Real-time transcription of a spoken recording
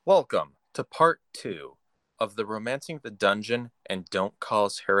Welcome to part 2 of the Romancing the Dungeon and Don't Call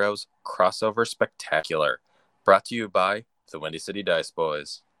Us Heroes crossover spectacular, brought to you by the Windy City Dice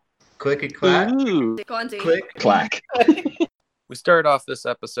Boys. Clicky clack. Ooh. Click Clack. We started off this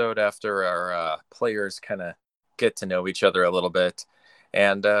episode after our players kind of get to know each other a little bit,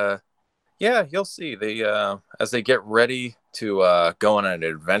 and yeah, you'll see they as they get ready to go on an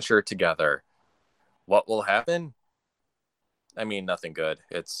adventure together. What will happen? I mean, nothing good.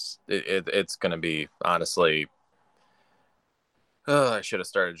 It's going to be, honestly... I should have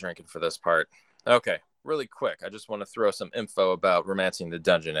started drinking for this part. Okay, really quick. I just want to throw some info about Romancing the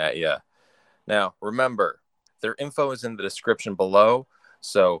Dungeon at you. Now, remember, their info is in the description below,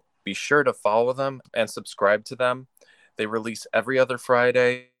 so be sure to follow them and subscribe to them. They release every other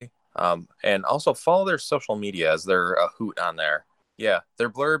Friday, and also follow their social media as they're a hoot on there. Yeah, their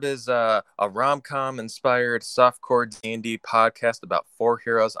blurb is a rom-com inspired softcore D&D podcast about 4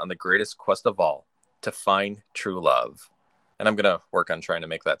 heroes on the greatest quest of all, to find true love. And I'm going to work on trying to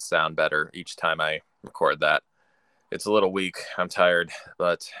make that sound better each time I record that. It's a little weak, I'm tired,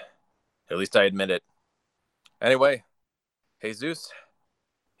 but at least I admit it. Anyway, Jesus,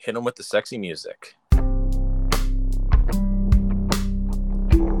 hit him with the sexy music.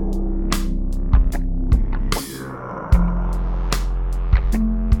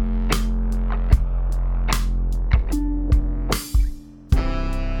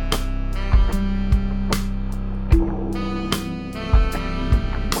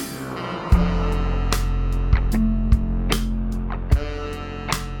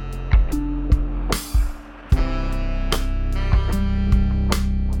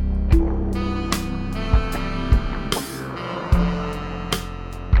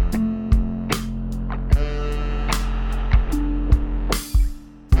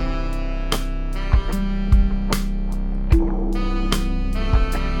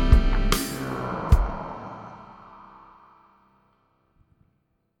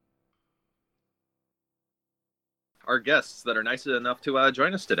 Our guests that are nice enough to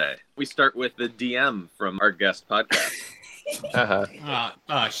join us today. We start with the DM from our guest podcast.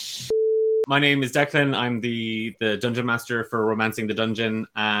 My name is Declan. I'm the dungeon master for Romancing the Dungeon,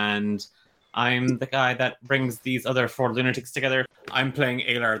 and I'm the guy that brings these other 4 lunatics together. I'm playing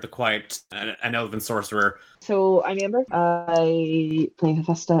Alar the Quiet, an elven sorcerer. So I'm Amber. I play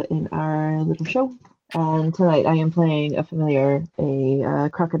Hephaestus in our little show. And tonight I am playing a familiar, a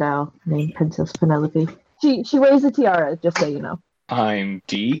crocodile named Princess Penelope. She wears a tiara, just so you know. I'm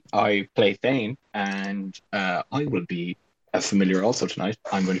Dee. I play Thane, and I will be a familiar also tonight.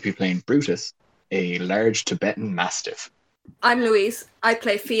 I'm going to be playing Brutus, a large Tibetan Mastiff. I'm Louise. I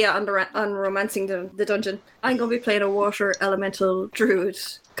play Fia on Romancing the Dungeon. I'm going to be playing a water elemental druid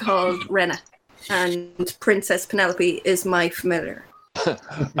called Rena. And Princess Penelope is my familiar.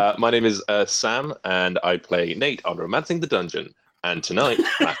 My name is Sam, and I play Nate on Romancing the Dungeon. And tonight,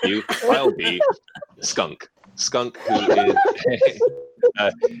 Matthew, I'll be Skunk. Skunk, who is...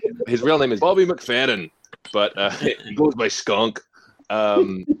 his real name is Bobby McFadden, but he goes by Skunk.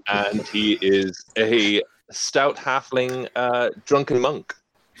 And he is a stout halfling drunken monk.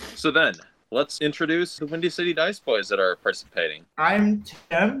 So then, let's introduce the Windy City Dice Boys that are participating. I'm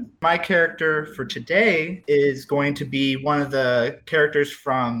Tim. My character for today is going to be one of the characters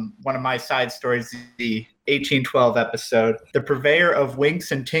from one of my side stories, the 1812 episode. The purveyor of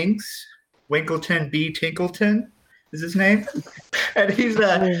winks and tinks, Winkleton B. Tinkleton is his name. And he's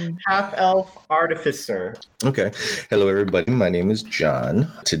a half-elf artificer. Okay. Hello, everybody. My name is John.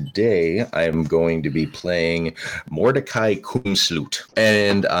 Today, I'm going to be playing Mordecai Kumsloot.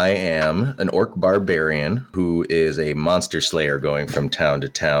 And I am an orc barbarian who is a monster slayer going from town to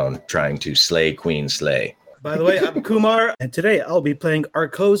town trying to slay Queen Slay. By the way, I'm Kumar, and today I'll be playing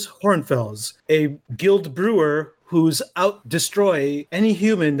Arkos Hornfels, a guild brewer who's out destroy any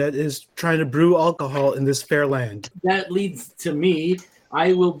human that is trying to brew alcohol in this fair land. That leads to me.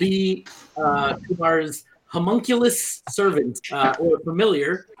 I will be Kumar's homunculus servant or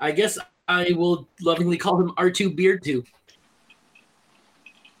familiar. I guess I will lovingly call him R2 Beard 2.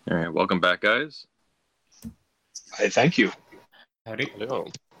 All right, welcome back, guys. I thank you. Howdy. Hello.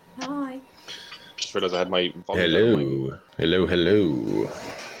 Hi. Just realized I had my volume. Hello.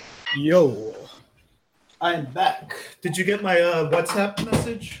 Yo, I'm back. Did you get my WhatsApp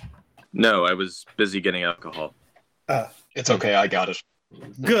message? No, I was busy getting alcohol. It's okay, I got it.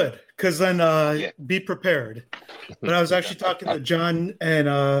 Good, because then be prepared. But I was actually talking to John and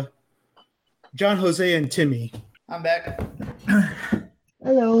John, Jose, and Timmy. I'm back.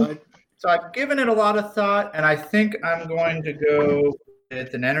 Hello. So I've given it a lot of thought, and I think I'm going to go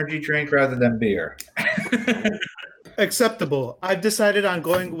with an energy drink rather than beer. Acceptable. I've decided on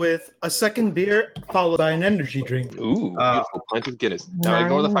going with a second beer followed by an energy drink. Ooh, beautiful pint of Guinness. Now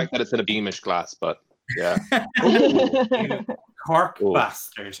ignore the fact that it's in a Beamish glass, but yeah. You cork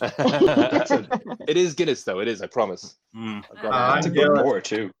bastard. It is Guinness, though. It is, I promise. It's a good pour,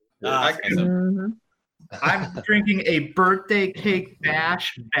 too. I'm drinking a birthday cake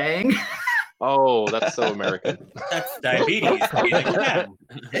bash bang. Oh, that's so American. That's diabetes.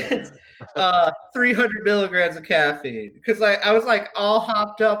 300 milligrams of caffeine. Because I was like all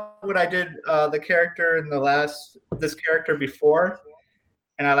hopped up when I did the character in this character before.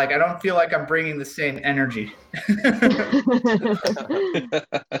 And I don't feel like I'm bringing the same energy.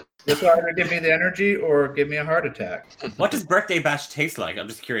 It's either give me the energy or give me a heart attack. What does birthday bash taste like? I'm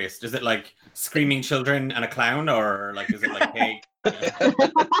just curious. Does it like screaming children and a clown, or like is it like cake?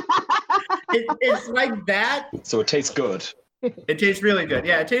 It's like that. So it tastes good. It tastes really good.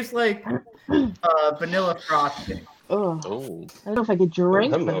 Yeah, it tastes like vanilla frosting. Oh. I don't know if I could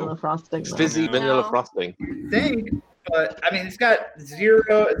drink vanilla frosting. Fizzy vanilla frosting. But I mean, it's got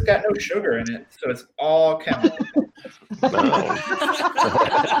no sugar in it, so it's all chemical.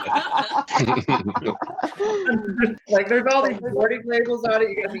 Like there's all these warning labels on it.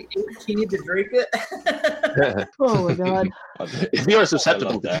 You gotta be 18 to drink it. Oh my god! If you are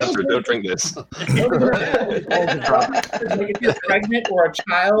susceptible to cancer, don't drink this. Like if you're pregnant or a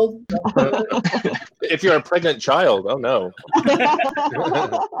child. If you're a pregnant child, oh no.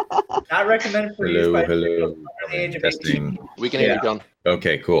 Not recommended for use by Hello. the age of Testing. 18. We can hear you, John.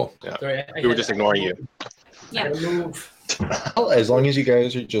 Okay, cool. Yeah. Sorry, We were just ignoring you. Yeah. Move. Well, as long as you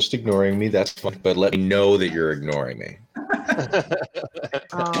guys are just ignoring me, that's fine. But let me know that you're ignoring me.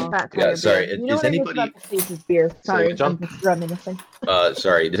 Yeah, sorry. You know Is what anybody? I miss about this beer? Sorry, John? I'm just reminiscing.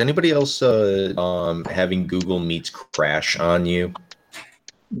 Sorry. Does anybody else having Google Meets crash on you?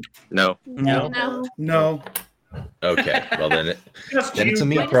 No. No. Okay. Well then, Just then it's a you.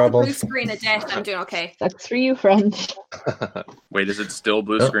 me When it's problem. the blue screen of death, I'm doing okay. That's for you, friend. Wait, is it still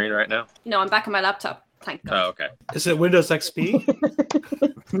blue screen right now? No, I'm back on my laptop. Thank God. Oh, okay. Is it Windows XP?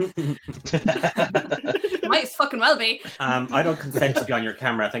 Might as fucking well be. I don't consent to be on your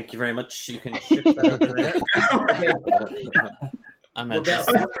camera. Thank you very much. You can shift that over there. I'm I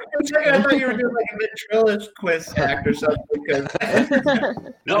thought you were doing like a ventriloquist act or something. Because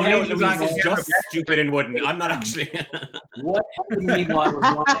No, Louise Louise is on is camera. just stupid and wooden. I'm not actually. What happened to me while I was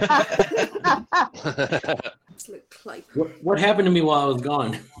gone? Absolute clipe. What happened to me while I was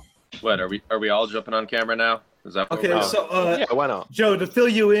gone? What are we all jumping on camera now? Is that what Okay, we're so Yeah, why not? Joe, to fill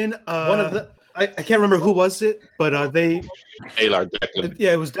you in, one of the I can't remember who was it, but they Aylar Declan.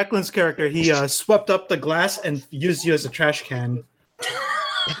 it was Declan's character. He swept up the glass and used you as a trash can.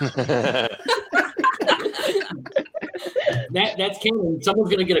 That's canon. Someone's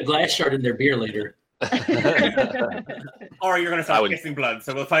gonna get a glass shard in their beer later. Or you're going to I start would- kissing blood,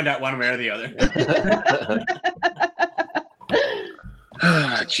 so we'll find out one way or the other.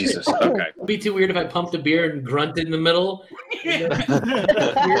 Jesus. Okay. It'd be too weird if I pumped a beer and grunted in the middle. be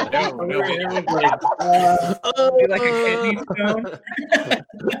like a kidney stone.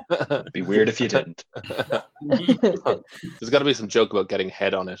 Be weird if you didn't. There's got to be some joke about getting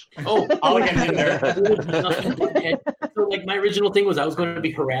head on it. Oh, I'll get in there. So like my original thing was I was going to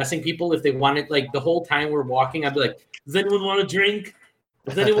be harassing people if they wanted, like the whole time we're walking, I'd be like, "Does anyone want a drink?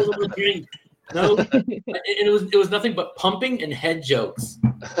 Does anyone want a drink?" No, and it was nothing but pumping and head jokes.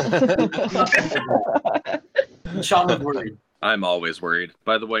 Sean was worried. I'm always worried.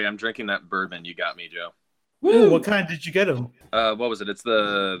 By the way, I'm drinking that bourbon you got me, Joe. Ooh, what kind did you get him? What was it? It's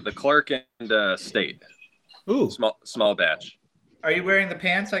the Clark and State. Ooh, Small batch. Are you wearing the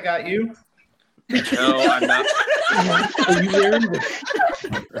pants I got you? No, I'm not. Are you wearing the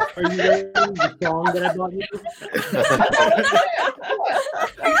song that I bought you?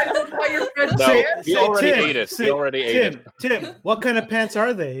 No, he already Tim, ate it. say- He already ate it. Tim, what kind of pants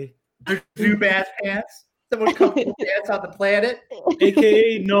are they? They're Zubaz pants. The most comfortable pants on the planet.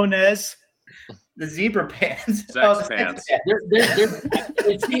 AKA known as The zebra pants. Sex the pants.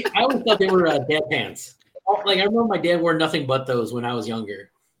 See, I always thought they were dad pants. Like I remember my dad wore nothing but those when I was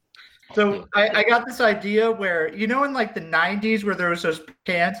younger. So I got this idea where, you know, in like the 90s where there was those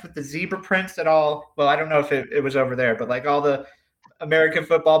pants with the zebra prints that all, well, I don't know if it was over there, but like all the American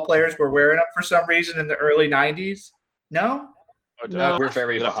football players were wearing them for some reason in the early 90s. No? No. We're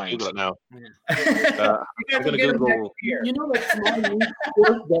very We'll have to behind. Google it now. You I'm guys will gonna get them Google- next year. You know, like small news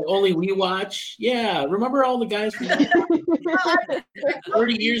sports that only we watch. Yeah, remember all the guys from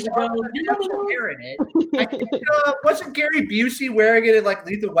 30 years ago? You remember those? Wearing it. I think, wasn't Gary Busey wearing it in like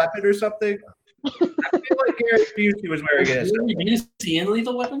Lethal Weapon or something? I feel like Gary Busey was wearing it. Gary Busey in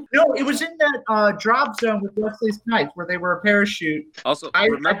Lethal Weapon? No, it was in that drop zone with Wesley Snipes where they were a parachute. Also, I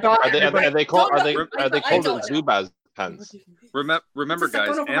thought are they called don't- Zubaz pants? Remember, It's like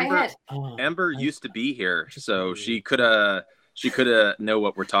guys, going over my head. Amber used to be here, so she coulda know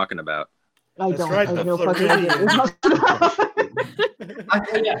what we're talking about. I That's don't. right, I have the no fucking idea.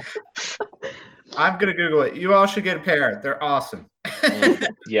 I'm gonna Google it. You all should get a pair. They're awesome.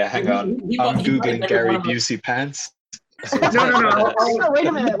 Yeah, hang on. I'm googling Gary Busey pants. No. Oh, wait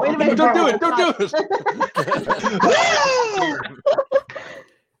a minute. Don't do it! Don't do it!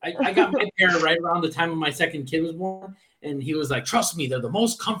 I got my pair right around the time my second kid was born, and he was like, "Trust me, they're the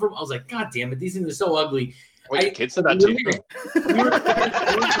most comfortable." I was like, "God damn it, these things are so ugly." Wait, your kid said that to you?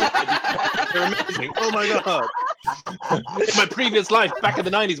 They're amazing. Oh my god! In my previous life, back in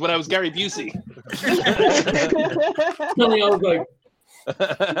the '90s, when I was Gary Busey. Suddenly I was like,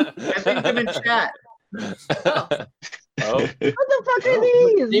 I think them in chat. Oh. What the fuck are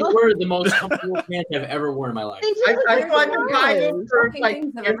these? they were the most comfortable pants I've ever worn in my life. I've been buying them for Fucking like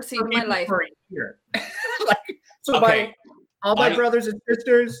things I've ever seen in my life. for a year. So Okay. all my I- brothers and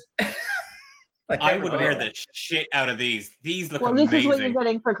sisters. Like I would everybody wear else. the shit out of these. These look Well, this is what you're amazing.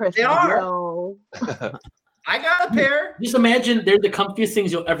 getting for Christmas. They are. So... I got a pair. Just imagine they're the comfiest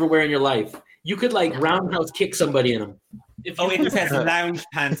things you'll ever wear in your life. You could like roundhouse kick somebody in them. If Oh, you- it says lounge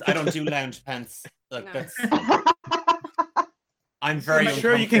pants. I don't do lounge pants. Look, No. that's. I'm very. I'm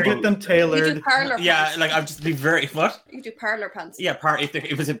sure you can get them You do tailored. parlor Yeah, pants. like I'd just be very what? You do parlor pants. Yeah, if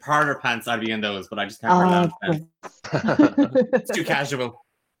it was in parlor pants, I'd be in those, but I just can't wear lounge pants. It's too casual.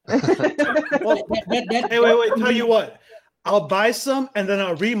 Well, hey, wait. Tell you what. I'll buy some and then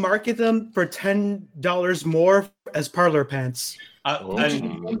I'll remarket them for $10 more as parlor pants.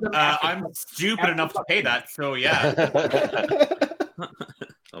 I'm stupid enough to pay that, so yeah.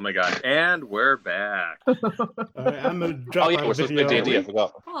 Oh my god! And we're back. All right, I'm gonna drop Oh yeah, out we're a supposed to play video. D&D. I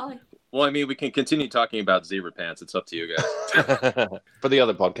forgot. Oh, Well, I mean, we can continue talking about zebra pants. It's up to you guys. For the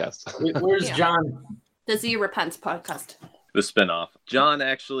other podcast. Where's Yeah. John? the Zebra Pants podcast. The spinoff. John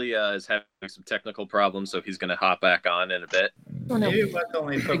actually is having some technical problems, so he's going to hop back on in a bit. Oh, no. Maybe it was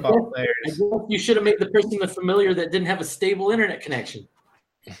only football I players. guess you should have made the person the familiar that didn't have a stable internet connection.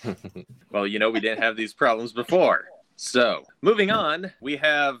 Well, you know, we didn't have these problems before. So, moving on, we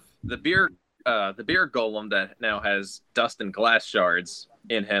have the beer golem that now has dust and glass shards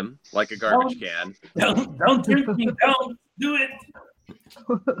in him, like a garbage can. Don't drink me. Don't do it.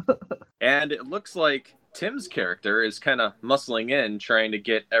 And it looks like Tim's character is kind of muscling in, trying to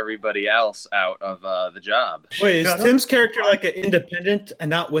get everybody else out of the job. Wait, is Tim's character like an independent and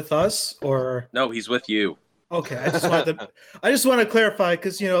not with us, or? No, he's with you. Okay, I just want to clarify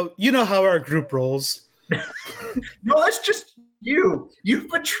because you know how our group rolls. No, that's just you. You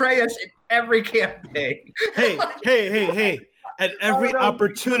betray us in every campaign. Hey! At every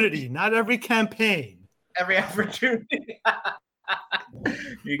opportunity, not every campaign. Every opportunity.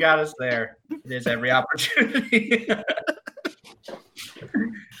 You got us there. It is every opportunity.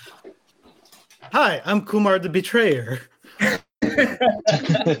 Hi, I'm Kumar the Betrayer.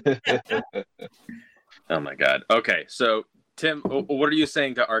 Oh my god. Okay, so Tim, what are you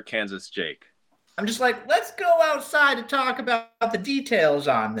saying to Arkansas Jake? I'm just like, let's go outside and talk about the details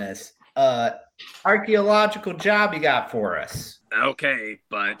on this archaeological job you got for us. Okay,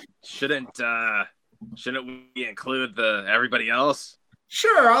 but shouldn't we include everybody else?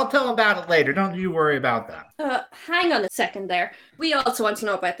 Sure, I'll tell about it later. Don't you worry about that. Hang on a second there. We also want to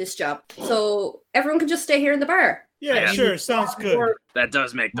know about this job. So everyone can just stay here in the bar. Yeah, Yeah. sure, sounds good. That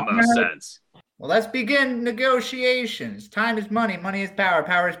does make the most sense. Well, let's begin negotiations. Time is money. Money is power.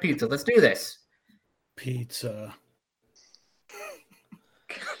 Power is pizza. Let's do this. Pizza.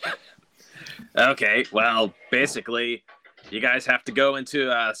 Okay, well, basically, you guys have to go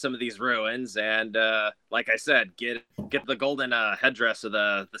into some of these ruins and, like I said, get the golden headdress of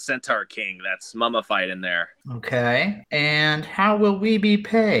the Centaur King that's mummified in there. Okay. And how will we be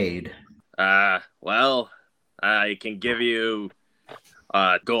paid? Well, I can give you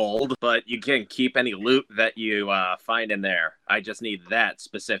gold, but you can keep any loot that you find in there. I just need that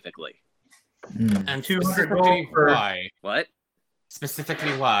specifically. And 200 specifically gold for- why? What?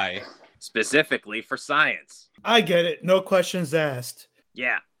 Specifically why? Specifically for science. I get it. No questions asked.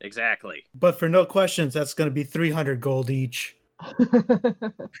 Yeah, exactly. But for no questions, that's going to be 300 gold each. All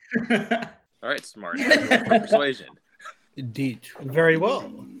right, smart. Persuasion. Indeed. Very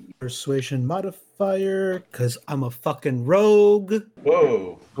well. Persuasion modifier, because I'm a fucking rogue.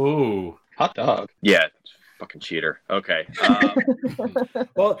 Whoa. Ooh. Hot dog. Yeah, Fucking cheater. Okay.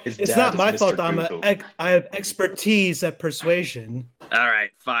 Well, His it's dad not is my Mr. fault. Google. I have expertise at persuasion. All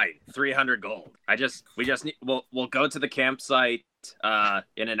right, fine. 300 gold. We just need. We'll go to the campsite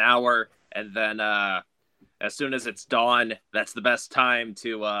in an hour, and then as soon as it's dawn, that's the best time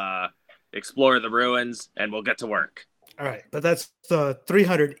to explore the ruins, and we'll get to work. All right, but that's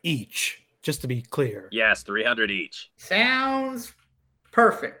 300 each, just to be clear. Yes, 300 each. Sounds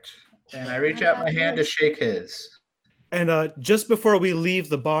perfect. And I reach out my hand to shake his. And just before we leave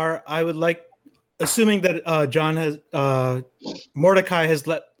the bar, I would like, assuming that John has Mordecai has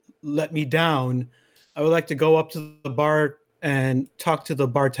let me down, I would like to go up to the bar and talk to the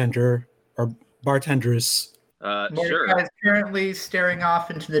bartender or bartenderess. Mordecai Sure. is currently staring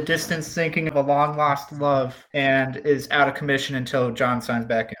off into the distance, thinking of a long lost love, and is out of commission until John signs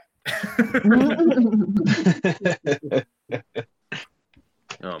back in.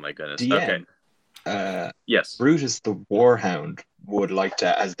 Oh my goodness. DM. Okay. Yes. Brutus the Warhound would like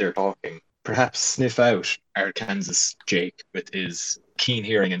to, as they're talking, perhaps sniff out Arkansas Jake with his keen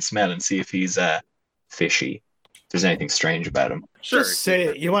hearing and smell and see if he's fishy. If there's anything strange about him. Sure. Just say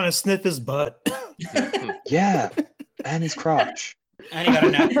it. You want to sniff his butt. Yeah, and his crotch. And he got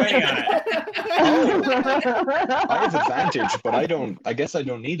a nat 20 on it. Oh, I have advantage, but I guess I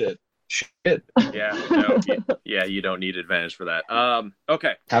don't need it. Shit. Yeah. No. Yeah. You don't need advantage for that.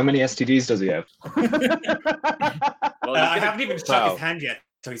 Okay. How many STDs does he have? Well, I haven't even shook his hand yet,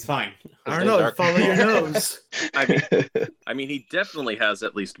 so he's fine. I don't know. Follow your nose. I mean, he definitely has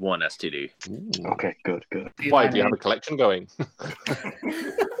at least one STD. Okay, good. Why do you have a collection going?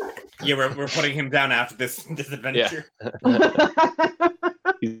 Yeah, we're putting him down after this adventure.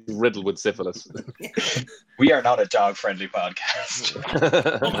 He's riddled with syphilis. We are not a dog-friendly podcast.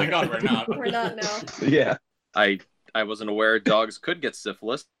 Oh my god, we're not. We're not now. Yeah. I wasn't aware dogs could get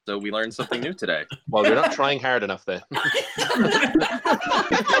syphilis, so we learned something new today. Well, you're not trying hard enough then.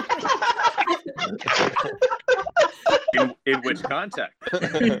 In which context?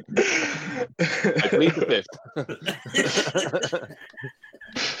 I plead the fifth.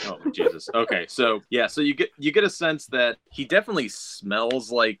 Oh Jesus. Okay, so you get a sense that he definitely smells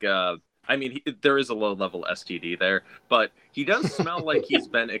like. I mean, there is a low level STD there, but he does smell like he's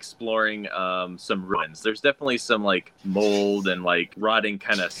been exploring some ruins. There's definitely some like mold and like rotting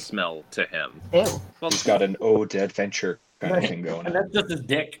kind of smell to him. Ew. Well, He's got an ode to adventure kind of thing going And on. that's just his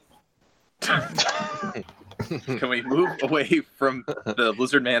dick. can we move away from the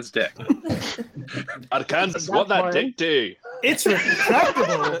lizard man's dick? Arkansas, what that dick do? It's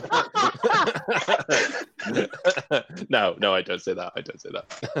retractable. No, I don't say that.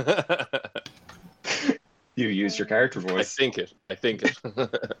 You used your character I voice. think it.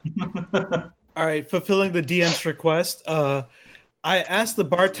 All right, fulfilling the DM's request, I asked the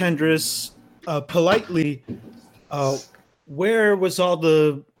bartendress politely, where was all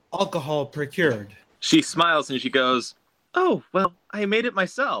the alcohol procured? She smiles and she goes, "Oh, well, I made it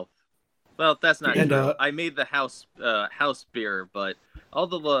myself." Well, that's not And, true. I made the house beer, but all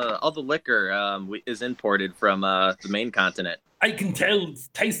the liquor is imported from the main continent. I can tell. It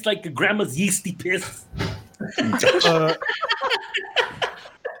tastes like a grandma's yeasty piss.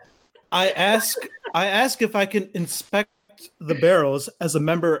 I ask if I can inspect the barrels as a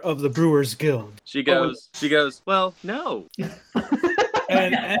member of the Brewers Guild. She goes, "Well, no."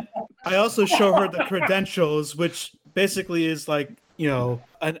 And I also show her the credentials, which basically is like,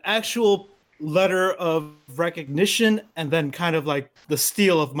 an actual letter of recognition and then kind of like the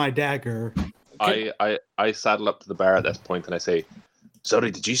steel of my dagger. I saddle up to the bar at this point and I say,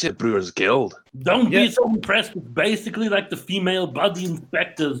 "Sorry, did you say Brewers Guild?" Don't be so impressed. It's basically like the female body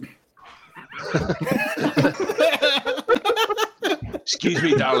inspectors. Excuse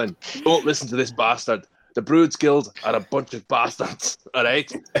me, darling. Don't listen to this bastard. The Brewers Guild are a bunch of bastards, all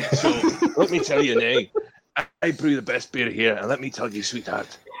right? So let me tell you now, I brew the best beer here, and let me tell you,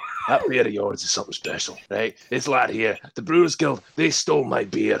 sweetheart, that beer of yours is something special, right? This lad here, the Brewers Guild, they stole my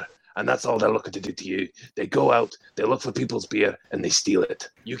beer, and that's all they're looking to do to you. They go out, they look for people's beer, and they steal it.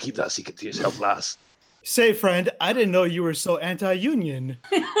 You keep that secret to yourself, lass. Say, friend, I didn't know you were so anti-union.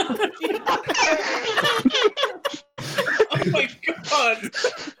 Oh my god!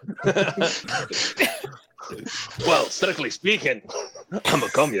 Well, strictly speaking, I'm a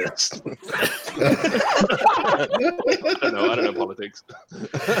communist. I don't know politics.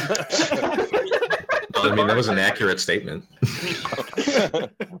 I mean, that was an accurate statement.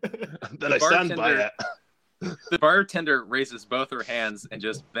 Then I stand by it. The bartender raises both her hands and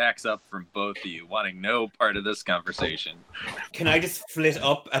just backs up from both of you, wanting no part of this conversation. Can I just flit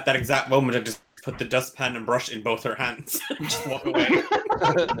up at that exact moment and just put the dustpan and brush in both her hands and just walk away?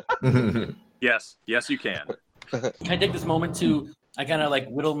 Yes, you can. Can I take this moment to? I kind of like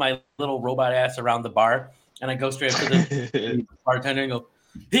whittle my little robot ass around the bar, and I go straight up to the bartender and go,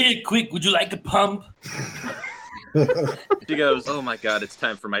 "Hey, quick, would you like a pump?" She goes, "Oh my god, it's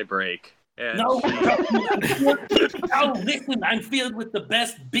time for my break." And No, listen, I'm filled with the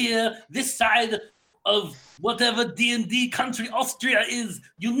best beer this side of whatever D&D country Austria is.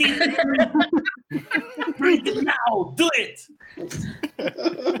 You need to drink it now. Do it.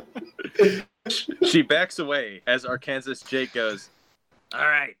 she backs away as Arkansas Jake goes, "All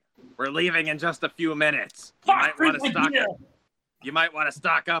right, we're leaving in just a few minutes. You might want to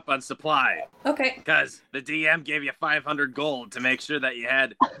stock up on supply. Okay. Because the DM gave you 500 gold to make sure that you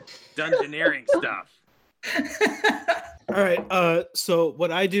had dungeoneering stuff." All right. So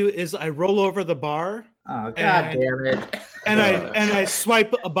what I do is I roll over the bar. Oh, God damn it. And I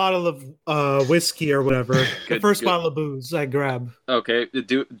swipe a bottle of whiskey or whatever. The first good. bottle of booze I grab. Okay,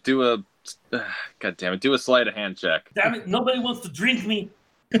 do a god damn it, do a sleight of hand check. Damn it, nobody wants to drink me.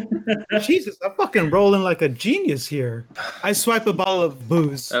 Jesus, I'm fucking rolling like a genius here. I swipe a bottle of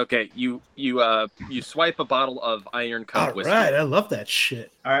booze. Okay, you swipe a bottle of Iron Cup All whiskey. right, I love that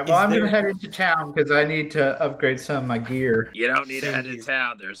shit. All right, well, I'm going to head into town because I need to upgrade some of my gear. You don't need to head to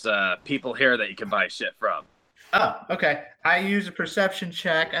town. There's people here that you can buy shit from. Oh, okay. I use a perception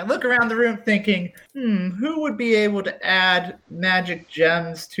check. I look around the room thinking, who would be able to add magic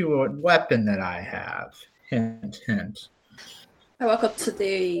gems to a weapon that I have? Hint, hint. I walk up to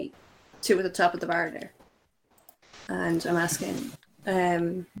the two at the top of the bar there, and I'm asking,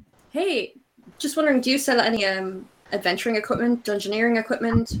 "Hey, just wondering, do you sell any adventuring equipment, dungeoneering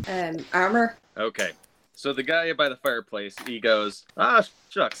equipment, armor?" Okay. So the guy by the fireplace, he goes,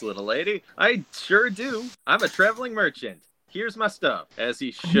 "Shucks, little lady, I sure do. I'm a traveling merchant. Here's my stuff." As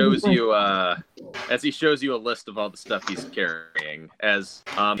he shows you a list of all the stuff he's carrying, as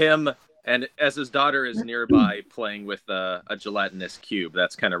him and as his daughter is nearby playing with a gelatinous cube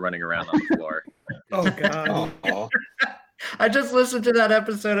that's kind of running around on the floor. Oh God. I just listened to that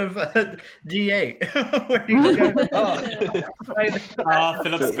episode of D8. Where you guys,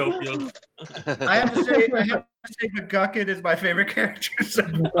 Philip Schofield. I have to say McGucket is my favorite character. So.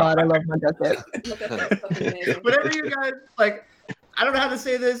 Oh God, I love McGucket. Whatever you guys like, I don't know how to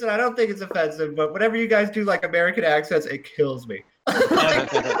say this, and I don't think it's offensive, but whatever you guys do like American accents, it kills me.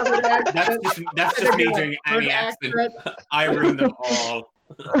 That's just me doing any accent. I ruined them all.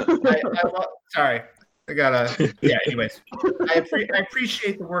 Sorry. I gotta. Yeah. Anyways, I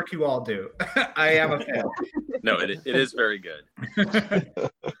appreciate the work you all do. I am a fan. No, it is very good.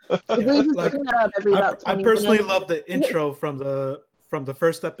 I personally love the intro from the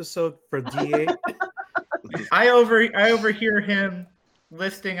first episode for D8. I overhear him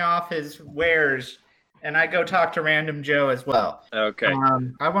listing off his wares, and I go talk to Random Joe as well. Okay.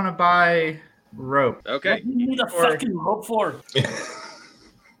 I want to buy rope. Okay. What do you need a fucking rope for?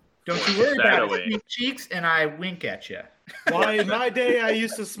 Don't you worry about it. Sweet cheeks, and I wink at you. Why, in my day, I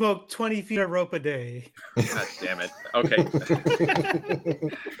used to smoke 20 feet of rope a day. God damn it. Okay.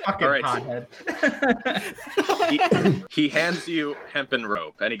 Fucking all right. Pothead. He hands you hempen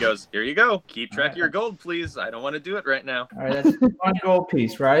rope, and he goes, "Here you go. Keep track of your gold, please. I don't want to do it right now." All right, that's 1 gold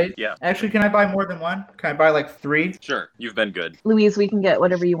piece, right? Yeah. Actually, can I buy more than one? Can I buy like 3? Sure. You've been good. Louise, we can get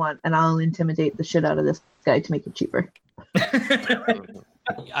whatever you want, and I'll intimidate the shit out of this guy to make it cheaper.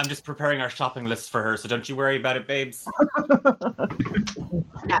 I'm just preparing our shopping list for her, so don't you worry about it, babes.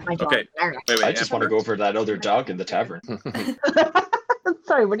 Okay. Wait, I just want to go over that other dog in the tavern.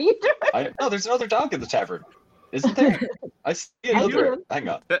 Sorry, what are you doing? There's another dog in the tavern. Isn't there? I see another. Hang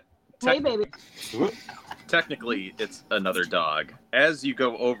on. Hey, baby. Technically, it's another dog. As you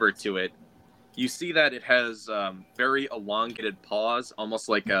go over to it, you see that it has very elongated paws, almost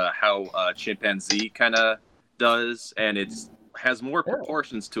like how a chimpanzee kind of does, and it's has more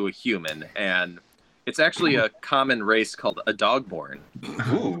proportions to a human, and it's actually a common race called a dogborn.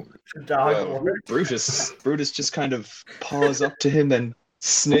 Ooh. Brutus just kind of paws up to him and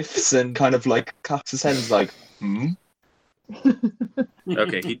sniffs and kind of like cocks his head and is like,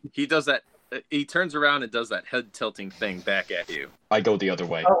 Okay, he does that. He turns around and does that head tilting thing back at you. I go the other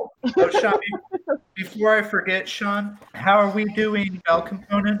way. Oh, Sean, before I forget, Sean, how are we doing bell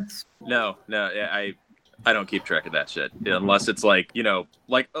components? No, I don't keep track of that shit unless it's like,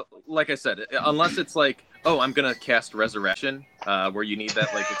 like I said, unless it's like, oh, I'm gonna cast Resurrection, where you need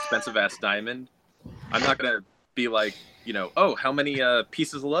that like expensive ass diamond. I'm not gonna be like, oh, how many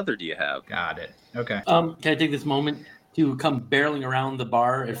pieces of leather do you have? Got it. Okay. Can I take this moment to come barreling around the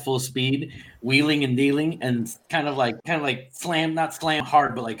bar at full speed, wheeling and dealing, and kind of like not slam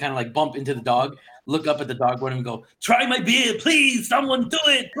hard, but like kind of like bump into the dog, look up at the dog one and go, "Try my beer, please! Someone do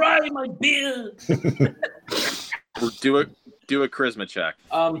it! Try my beer!" Do a charisma check.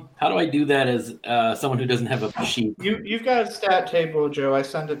 How do I do that as someone who doesn't have a sheet? You've got a stat table, Joe. I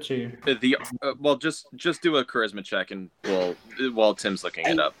sent it to you. Well, just do a charisma check, and while Tim's looking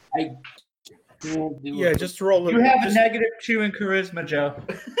it up. Yeah, just roll it. You have a -2 in charisma, Joe.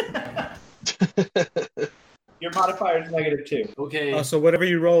 Your modifier is -2. Okay. So whatever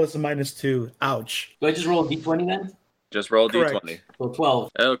you roll is a -2. Ouch. Do I just roll a d20 then? Just roll a Correct. d20. So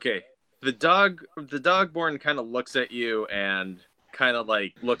 12. Okay. The dogborn kind of looks at you and kind of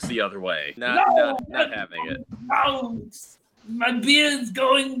like looks the other way, not having it. No, my beer is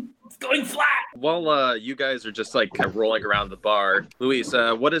going flat. While you guys are just like kind of rolling around the bar, Luis,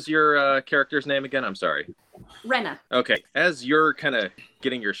 what is your character's name again? I'm sorry. Renna. Okay, as you're kind of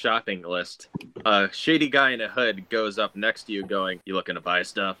getting your shopping list, a shady guy in a hood goes up next to you going, "You looking to buy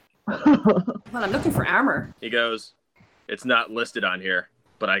stuff?" Well, I'm looking for armor. He goes, "It's not listed on here,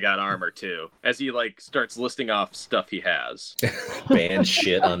 but I got armor too." As he like starts listing off stuff he has. Banned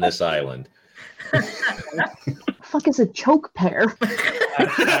shit on this island. Fuck is a choke pear?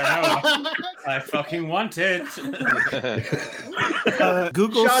 I don't know. I fucking want it.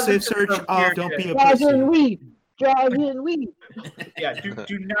 Google Sean's safe a search. weird Don't be a Dragon pussy. weed. Dragon weed. Yeah,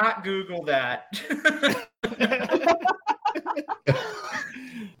 do not Google that.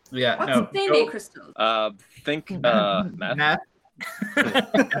 Yeah, What's no. the DNA crystal? Think meth. Math.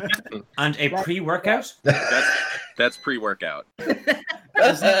 And a pre-workout? That's pre-workout.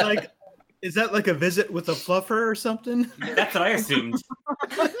 Is that like a visit with a fluffer or something? That's what I assumed.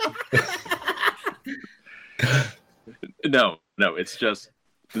 No, it's just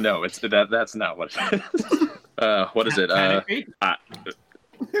it's that's not what it is. What is it?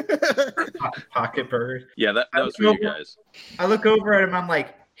 Pocket burgers. Yeah, that was for you guys. I look over at him. I'm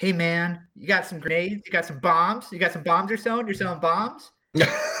like, "Hey, man, you got some grenades? You got some bombs? You got some bombs you're selling? You're selling bombs?"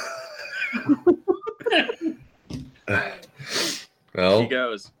 Well, He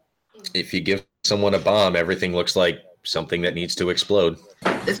goes, if you give someone a bomb, everything looks like something that needs to explode.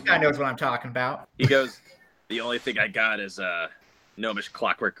 This guy knows what I'm talking about. "The only thing I got is gnomish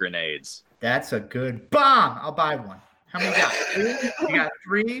clockwork grenades." That's a good bomb. I'll buy one. How many you got? 2? You got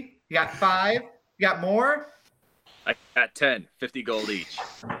 3? You got 5? You got more? I got 10, 50 gold each.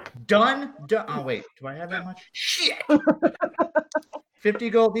 Done. Oh, wait. Do I have that much? Shit. 50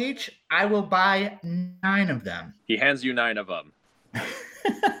 gold each. I will buy 9 of them. He hands you 9 of them.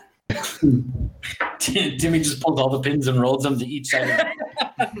 Timmy just pulls all the pins and rolls them to each side.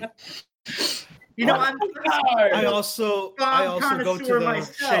 You know, I also go to the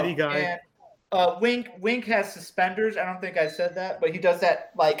shady guy. And, Wink has suspenders. I don't think I said that, but he does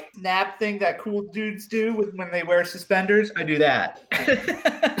that like snap thing that cool dudes do when they wear suspenders. I do that.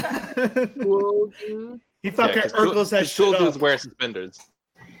 Cool, dude. He fucking Urkels that shit Cool dudes up. wear suspenders.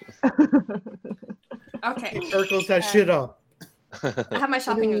 Okay. Urkels that shit up. I have my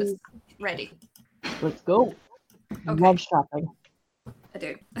shopping list ready. Let's go. Okay. Love shopping. I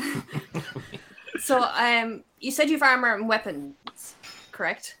do. So, you said you've armor and weapons,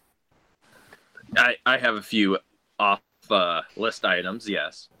 correct? I have a few off list items,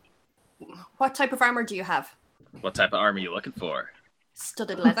 yes. What type of armor do you have? What type of armor are you looking for?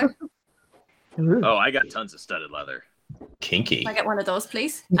 Studded leather. Oh, I got tons of studded leather. Kinky. Can I get one of those,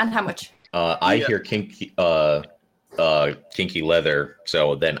 please? And how much? I hear kinky kinky leather,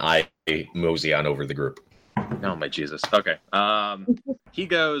 so then I mosey on over the group. Oh my Jesus. Okay. He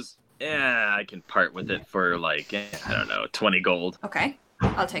goes, "Yeah, I can part with it for like, I don't know, 20 gold." Okay,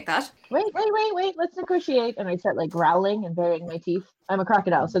 I'll take that. Wait. Let's negotiate. And I start like growling and baring my teeth. I'm a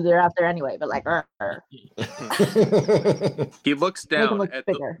crocodile, so they're out there anyway. But like, He looks make them down look at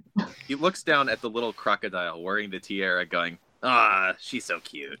bigger. he looks down at the little crocodile wearing the tiara, going, "Ah, she's so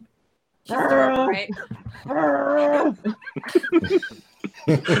cute." She's adorable, right?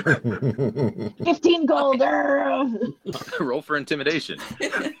 15 gold. Roll for intimidation.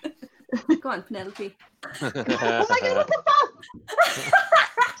 Go on, Penelope. Oh my god, what the fuck?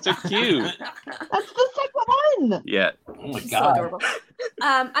 So cute. That's the second one. Yeah. Oh my So god. adorable.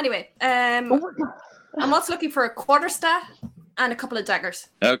 Anyway, I'm also looking for a quarterstaff and a couple of daggers.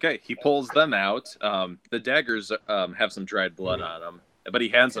 Okay. He pulls them out. The daggers have some dried blood on them, but he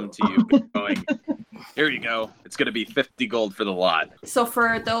hands them to you, going, "Here you go. It's going to be 50 gold for the lot." So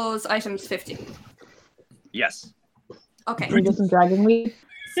for those items, 50. Yes. Okay. Can we get some dragon weed?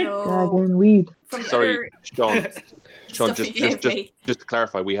 So Dragon weed. from Sorry, Sean. Sean, Stuff you gave me. just to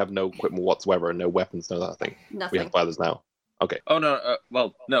clarify, we have no equipment whatsoever, no weapons, no nothing. We Nothing. have fighters now. Okay. Oh no.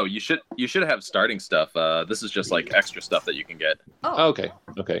 Well, no. You should have starting stuff. This is just like extra stuff that you can get. Oh.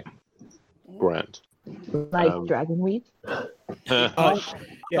 Okay. Grand. Like dragonweed. Yeah,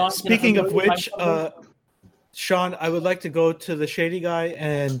 Sean, speaking can I of buy which, something? Sean, I would like to go to the Shady Guy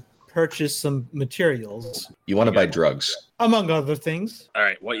and purchase some materials, You want to buy drugs? among other things. All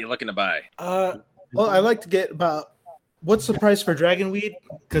right, what you looking to buy? Well, I like to get about. What's the price for dragonweed?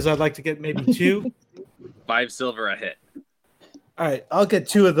 Because I'd like to get maybe 2. 5 silver a hit. All right, I'll get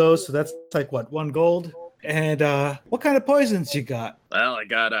 2 of those. So that's like what, 1 gold. And what kind of poisons you got? Well, I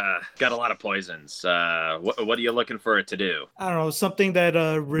got a lot of poisons. What are you looking for it to do? I don't know, something that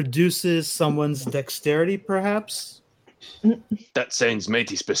reduces someone's dexterity, perhaps. That sounds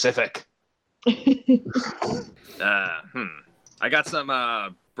mighty specific. I got some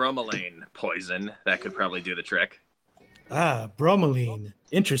bromelain poison that could probably do the trick. Bromelain.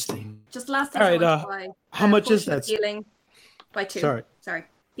 Interesting. Just last thing All I right, want to buy. how much is potion of that? Healing by 2. Sorry.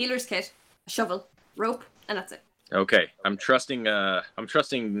 Healer's kit, a shovel, rope, and that's it. Okay, I'm trusting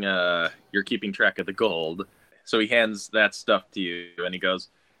you're keeping track of the gold. So he hands that stuff to you, and he goes,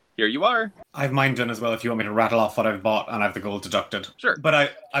 "Here you are." I have mine done as well if you want me to rattle off what I've bought and I have the gold deducted. Sure.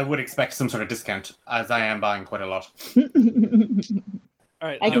 But I would expect some sort of discount as I am buying quite a lot. All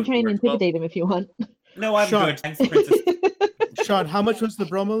right. I can try and intimidate him if you want. No, I'm Sean. good. Thanks, Princess. Sean, how much was the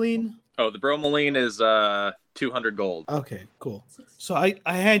bromelain? Oh, the bromelain is 200 gold. Okay, cool. So I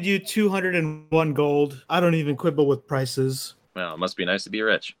hand you 201 gold. I don't even quibble with prices. Well, it must be nice to be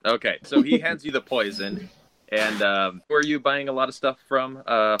rich. Okay, so he hands you the poison, and where are you buying a lot of stuff from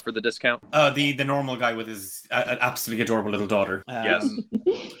for the discount? The normal guy with his absolutely adorable little daughter. Yes.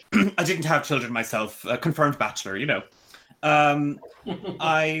 I didn't have children myself. Confirmed bachelor, you know.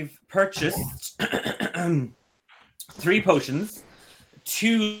 I've purchased 3 potions,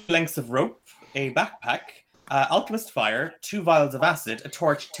 2 lengths of rope, a backpack, alchemist fire, 2 vials of acid, a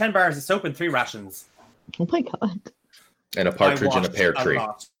torch, 10 bars of soap, and 3 rations. Oh my god. And a partridge in a pear tree.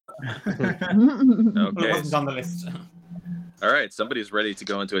 But it Okay. wasn't on the list. All right, somebody's ready to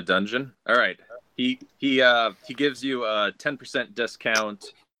go into a dungeon. All right, he gives you a 10%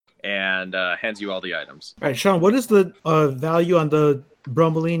 discount and hands you all the items. All right, Sean, what is the value on the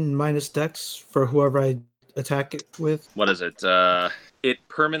bromelain minus dex for whoever I attack it with? What is it? It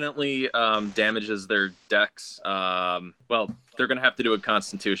permanently damages their dex. Well, they're gonna have to do a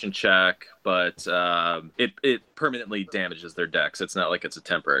Constitution check, but it permanently damages their dex. It's not like it's a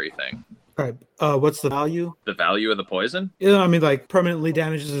temporary thing. All right, what's the value? The value of the poison? Yeah, I mean, like permanently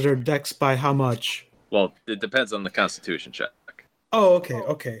damages their dex by how much? Well, it depends on the Constitution check. Oh,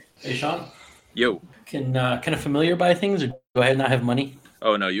 okay. Hey, Sean, Yo. can a familiar buy things, or do I not have money?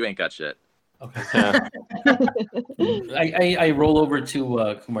 Oh no, you ain't got shit. Okay. I roll over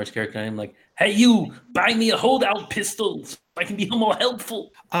to Kumar's character and I'm like, "Hey, you, buy me a holdout pistol so I can be more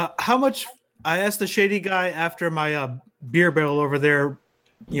helpful." How much? I asked the Shady Guy after my beer barrel over there,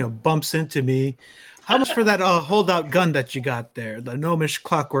 bumps into me. How much for that holdout gun that you got there? The gnomish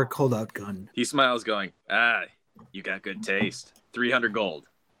clockwork holdout gun. He smiles, going, you got good taste. 300 gold.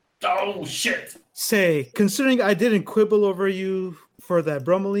 Oh shit! Say, considering I didn't quibble over you for that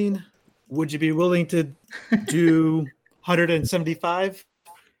bromelain, would you be willing to do 175?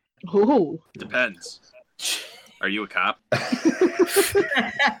 Oh. Depends. Are you a cop?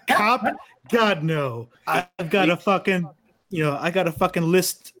 Cop? God no. I've got a fucking, I got a fucking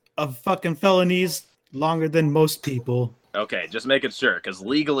list of fucking felonies longer than most people. Okay, just making sure, because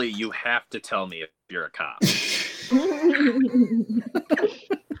legally you have to tell me if you're a cop.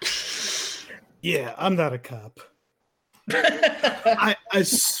 Yeah, I'm not a cop. I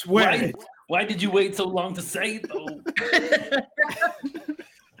swear. Why did you wait so long to say it, though?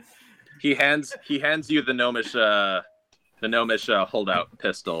 He hands you the gnomish holdout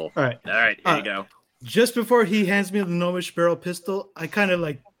pistol. All right, here you go. Just before he hands me the gnomish barrel pistol, I kind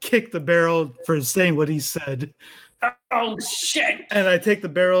of kick the barrel for saying what he said. Oh shit! And I take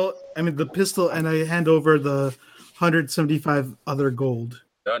the pistol, and I hand over the 175 other gold.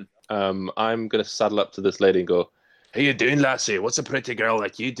 Done. I'm gonna saddle up to this lady and go, "How you doing, lassie? What's a pretty girl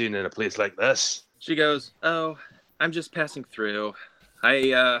like you doing in a place like this?" She goes, "Oh, I'm just passing through.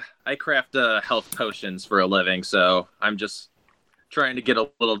 I craft health potions for a living, so I'm just trying to get a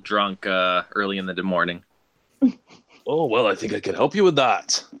little drunk early in the morning." Oh well, I think I can help you with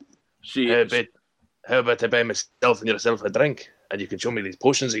that. How about I buy myself and yourself a drink, and you can show me these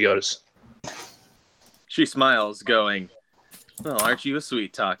potions of yours? She smiles, going, "Well, aren't you a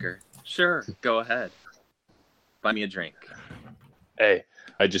sweet talker? Sure, go ahead. Buy me a drink." Hey,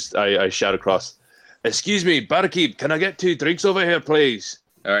 I shout across, "Excuse me, barkeep, can I get 2 drinks over here, please?"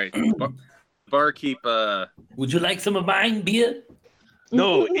 All right, barkeep. Would you like some of mine, beer?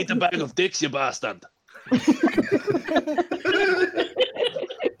 No, eat a bag of dicks, you bastard.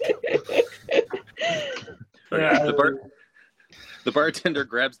 The bartender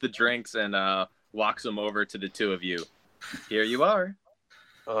grabs the drinks and walks them over to the two of you. Here you are.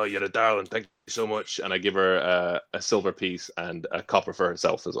 Oh, you're a darling. Thank you so much. And I give her a silver piece and a copper for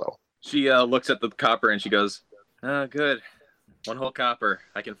herself as well. She looks at the copper and she goes, "Oh, good. 1 whole copper.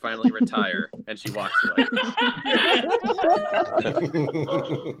 I can finally retire." And she walks away.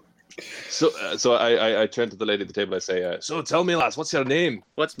 So I turn to the lady at the table. I say, "So tell me, lass, what's your name?"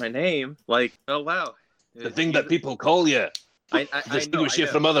 What's my name? Like, oh wow, The thing that people call you. I Distinguish you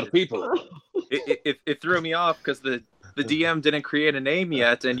know. from other people. It threw me off because the DM didn't create a name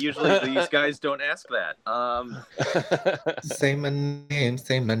yet, and usually these guys don't ask that. Say my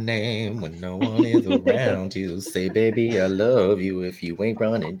name when no one is around you. Say, baby, I love you if you ain't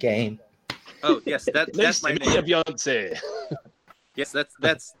running game. Oh yes, that's Nice my to meet name. you, Beyonce. Yes,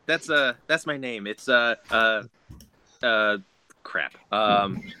 that's my name. It's crap.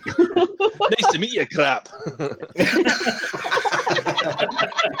 Nice to meet you, crap.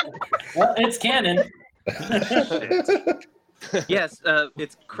 Well, it's canon. Yes,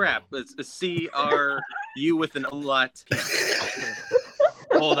 it's crap. It's a CRU with an umlaut.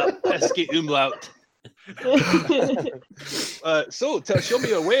 Oh, that pesky umlaut. So, show me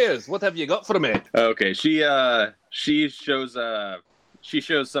your wares. What have you got for me? Okay, she shows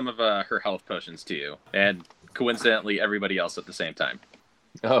some of her health potions to you, and coincidentally, everybody else at the same time.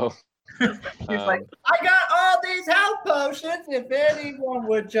 Oh. He's like, I got all these health potions. If anyone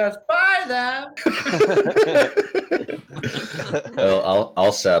would just buy them. Well,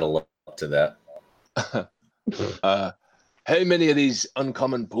 I'll saddle up to that. How many of these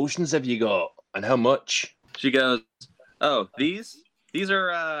uncommon potions have you got, and how much? She goes, "Oh, these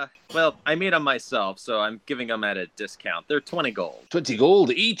are well, I made them myself, so I'm giving them at a discount. They're 20 gold. 20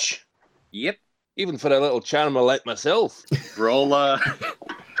 gold each? Yep. Even for a little charmer like myself.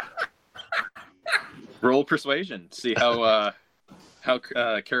 Roll persuasion. See how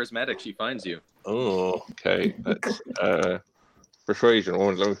charismatic she finds you. Oh, okay. That's persuasion.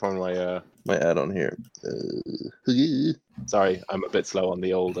 Let me find my add-on here. Sorry, I'm a bit slow on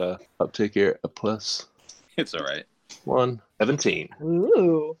the old uptake here. A plus. It's all right. 17.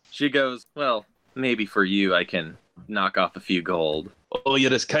 Ooh. She goes, "Well, maybe for you I can knock off a few gold." Oh,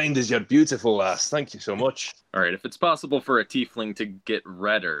 you're as kind as you're beautiful, lass. Thank you so much. All right, if it's possible for a tiefling to get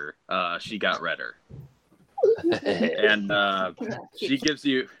redder, she got redder. And she gives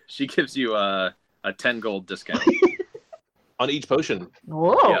you a 10 gold discount on each potion.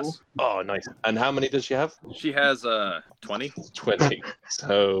 Whoa. Yes. Oh, nice. And how many does she have? She has 20. 20.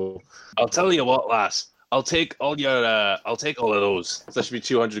 So I'll tell you what, lass. I'll take all of those. So that should be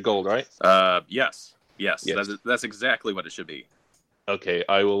 200 gold, right? Yes. That's exactly what it should be. Okay,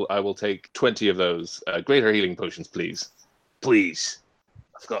 I will take 20 of those. Greater healing potions, please. Please.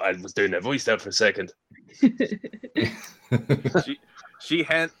 I was doing that voice out for a second. She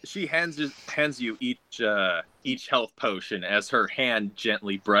hands you each health potion as her hand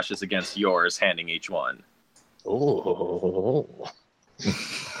gently brushes against yours, handing each one. Oh.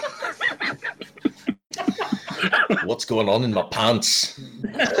 What's going on in my pants?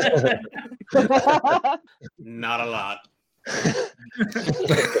 Not a lot.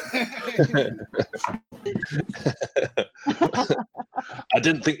 I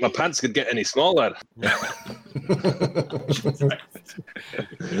didn't think my pants could get any smaller.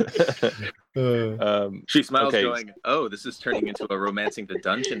 She smiles, okay. going, "Oh, this is turning into a Romancing the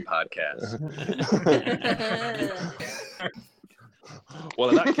Dungeon podcast." Well,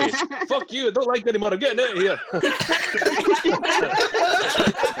 in that case, fuck you. I don't like you anymore. I'm getting out of here.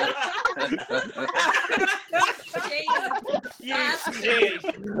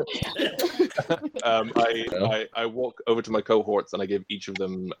 I walk over to my cohorts and I give each of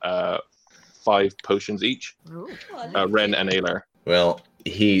them 5 potions each. Ren and Aylar. Well,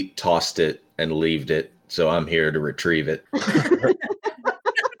 he tossed it and leaved it, so I'm here to retrieve it.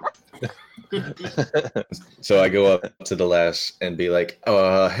 So I go up to the lass and be like,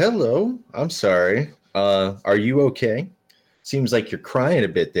 hello, I'm sorry. Are you okay? Seems like you're crying a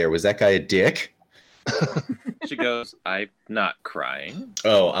bit there. Was that guy a dick? She goes, "I'm not crying."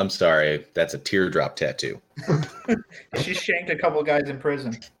 Oh, I'm sorry. That's a teardrop tattoo. She shanked a couple guys in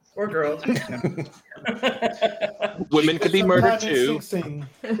prison. Or girls. Women could be murdered too.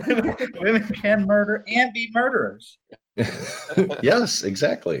 Women can murder and be murderers. Yes,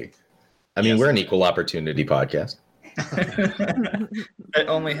 exactly. I mean, we're an equal opportunity podcast. It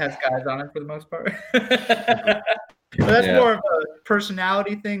only has guys on it for the most part. But that's more of a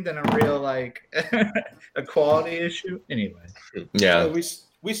personality thing than a real equality issue. Anyway. Yeah.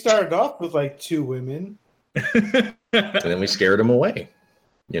 We started off with 2 women. And then we scared them away.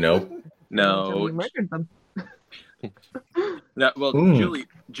 No. You murdered them. No, well, Ooh.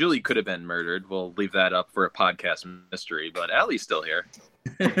 Julie could have been murdered. We'll leave that up for a podcast mystery, but Allie's still here.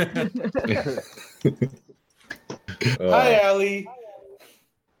 Hi, Allie.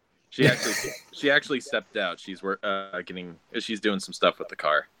 She actually stepped out. She's she's doing some stuff with the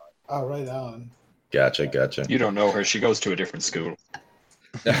car. Oh, right on. Gotcha. You don't know her. She goes to a different school.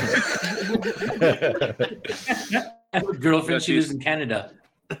 I have a girlfriend. She lives in Canada.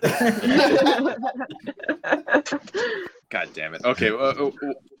 God damn it. Okay,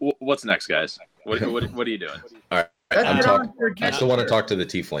 what's next, guys? What are you doing? All right. I still want to talk to the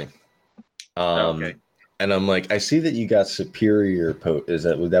tiefling. Okay. And I'm like, I see that you got superior is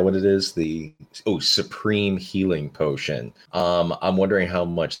that what it is? Supreme healing potion. I'm wondering how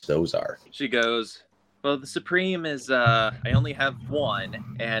much those are. She goes, well, the Supreme is I only have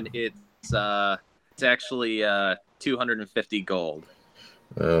one, and it's actually 250 gold.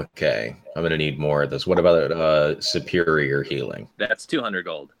 Okay, I'm gonna need more of this. What about superior healing? That's 200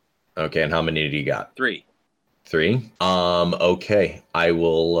 gold. Okay, and how many do you got? 3. 3. Okay, I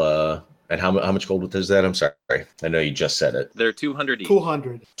will. And how much gold is that? I'm sorry, I know you just said it. They're 200 each.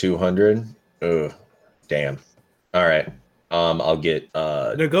 200. 200. Oh, damn. All right. I'll get.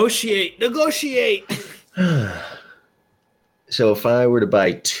 Negotiate. So if I were to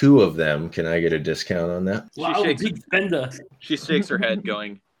buy 2 of them, can I get a discount on that? Wow, big spender. She shakes her head,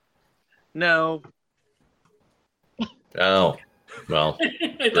 going, "No." Oh, well,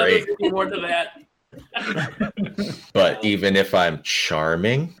 I thought great. there was more to that. But even if I'm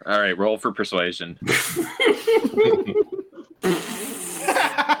charming, all right, roll for persuasion.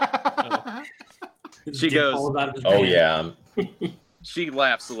 She goes, "Oh yeah." She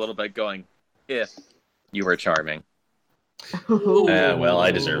laughs a little bit, going, "If you were charming." Well, I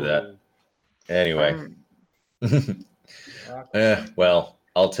deserve that. Anyway. Well,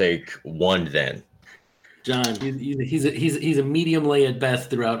 I'll take 1 then. John, he's a medium lay at best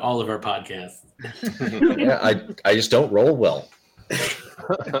throughout all of our podcasts. Yeah, I just don't roll well.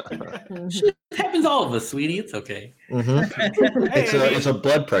 Shit happens to all of us, sweetie. It's okay. Mm-hmm. It's a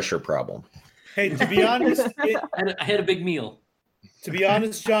blood pressure problem. Hey, to be honest, I had a big meal. To be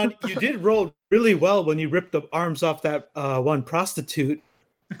honest, John, you did roll really well when you ripped the arms off that one prostitute.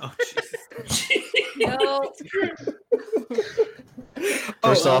 Oh, No.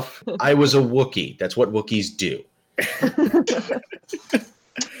 First off, I was a Wookiee. That's what Wookiees do.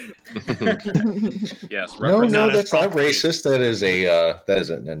 Yes. No, that's not racist. That is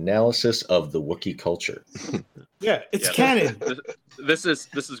an analysis of the Wookiee culture. Yeah, it's canon. This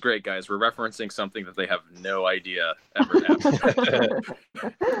is great, guys. We're referencing something that they have no idea ever happened.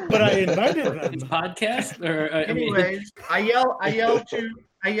 But I invited them. Podcast or Anyways, I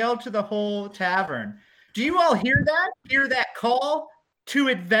yell to the whole tavern. Do you all hear that? Hear that call to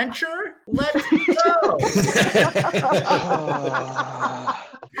adventure? Let's go!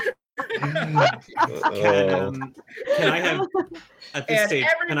 Can I have at this And stage?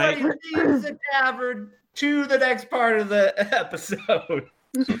 Can everybody leaves the tavern to the next part of the episode.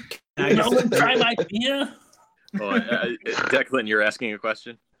 Try my beer. Declan, you're asking a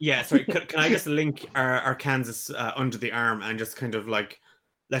question? Yeah, sorry. Can I just link our Kansas under the arm and just kind of like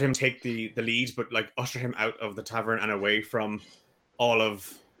let him take the lead, but like usher him out of the tavern and away from all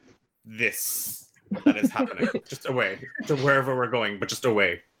of this that is happening? Just away to wherever we're going, but just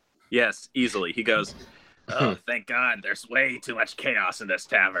away. Yes, easily. He goes, "Oh, thank God, there's way too much chaos in this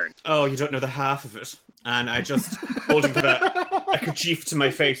tavern." Oh, you don't know the half of it. And I just hold him to a kerchief to my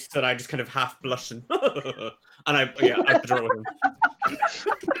face that I just kind of half blush and out the door with him.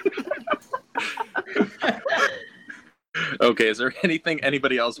 Okay, is there anything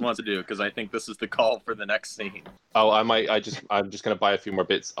anybody else wants to do? Because I think this is the call for the next scene. Oh, I'm just gonna buy a few more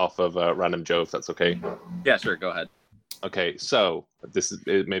bits off of Random Joe, if that's okay. Yeah, sure. Go ahead. Okay, so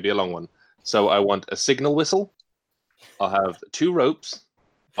it may be a long one. So I want a signal whistle. I'll have 2 ropes.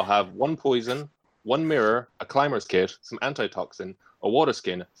 I'll have 1 poison, 1 mirror, a climber's kit, some antitoxin, a water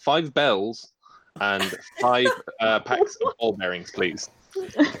skin, 5 bells, and 5 packs of ball bearings, please.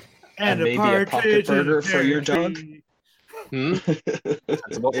 And maybe a pocket burger for your dog. Maybe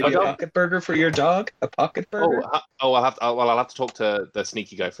a pocket burger for your dog. A pocket burger. I'll have to talk to the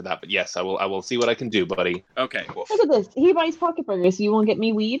sneaky guy for that. But yes, I will see what I can do, buddy. Okay. Look at this. He buys pocket burgers, so you won't get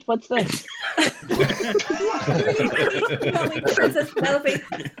me weed. What's this? Princess Penelope.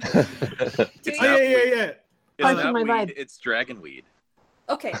 Yeah. It's Punch not in my weed, vibe. it's dragon weed.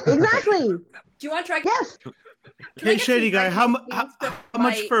 Okay. Exactly. Do you want to try? Yes. Hey, Shady Guy, how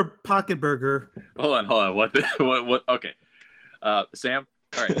much for a pocket burger? Hold on. What? Okay. Sam.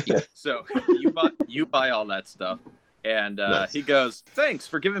 All right. So you buy all that stuff. And Nice. he goes, "Thanks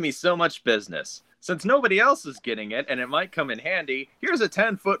for giving me so much business. Since nobody else is getting it, and it might come in handy, here's a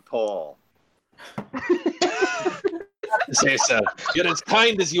 10-foot pole." Say so. You're as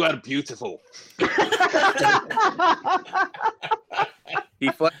kind as you are beautiful. He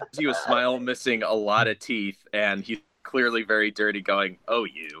flashes you a smile, missing a lot of teeth, and he's clearly very dirty, going, "Oh,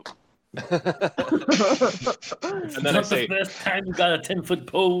 you." And then I Not say, the first time you got a 10-foot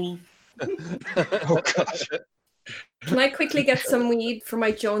pole. Oh gosh. Can I quickly get some weed for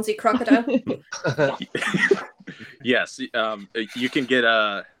my Jonesy crocodile? Yes, you can get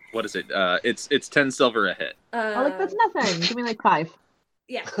what is it? It's 10 silver a hit. Oh, like that's nothing. Give me like 5.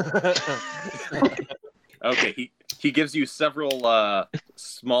 Yeah. Okay, he gives you several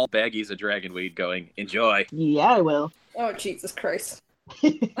small baggies of dragon weed, going, "Enjoy." Yeah, I will. Oh, Jesus Christ.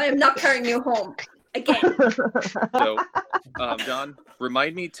 I am not carrying you home. Again. So, John,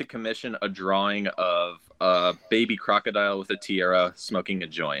 remind me to commission a drawing of a baby crocodile with a tiara smoking a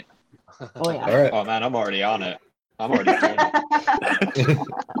joint. Oh yeah. All right. Oh man, I'm already on it. I'm already doing it.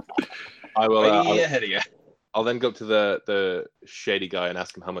 I will. Way ahead of you. I'll then go up to the shady guy and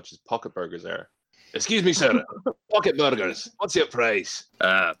ask him how much his pocket burgers are. Excuse me, sir. Pocket burgers. What's your price?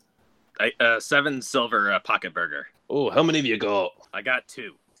 7 silver pocket burger. Oh, how many have you got? I got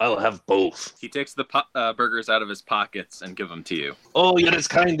 2. I'll have both. He takes the burgers out of his pockets and give them to you. Oh, you're as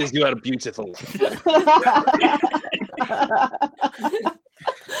kind as you are beautiful.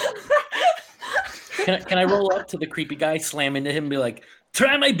 Can I roll up to the creepy guy, slam into him, and be like,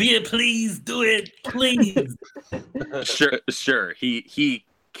 "Try my beer, please. Do it, please." Sure. He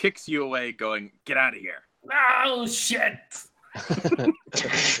kicks you away, going, "Get out of here." Oh shit!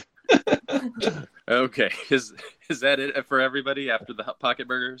 Okay, is that it for everybody after the pocket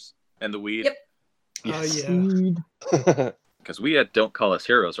burgers and the weed? Yep. Yes. Oh yeah. Because we at Don't Call Us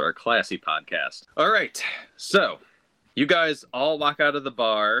Heroes are a classy podcast. All right, so you guys all walk out of the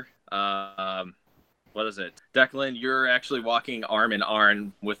bar. What is it? Declan, you're actually walking arm in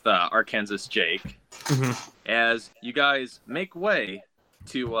arm with Arkansas Jake as you guys make way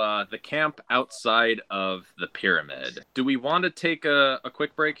to the camp outside of the pyramid. Do we want to take a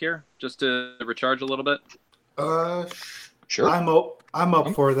quick break here just to recharge a little bit? Sure. I'm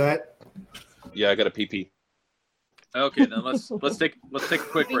up for that. Yeah, I got a PP. Okay, then let's take a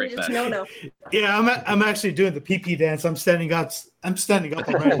quick break then. No. Yeah, I'm actually doing the PP dance. I'm standing up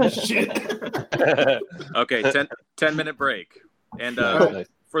already. Shit. Okay, 10-minute break. And Nice.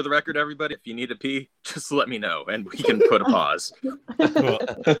 for the record, everybody, if you need to pee, just let me know and we can put a pause.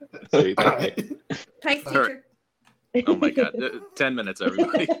 Sweet, okay. Thanks, All right. teacher. Oh my god, 10 minutes,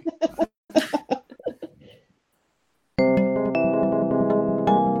 everybody.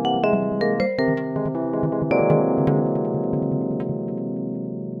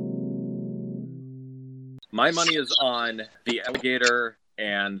 My money is on the alligator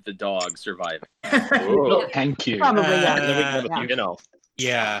and the dog surviving. Oh, Thank you. Probably yeah. then we can have a Yeah. few, you know.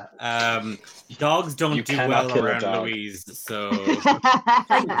 Yeah. Dogs don't You do cannot well kill a around dog. Louise, so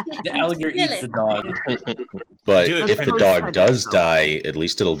The alligator eats the dog. But Do it if the first dog time. does die, at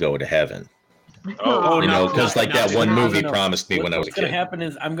least it'll go to heaven. Oh, You know, because like that one no, movie no. promised me when I was a What's gonna kid. happen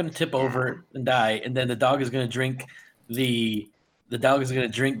is I'm gonna tip over and die, and then the dog is gonna drink the dog is gonna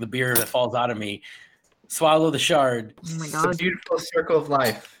drink the beer that falls out of me, swallow the shard. Oh my It's a god. beautiful circle of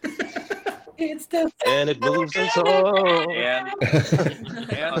life. It's the And it moves us all. And on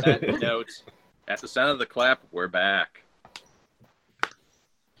that note, at the sound of the clap, we're back.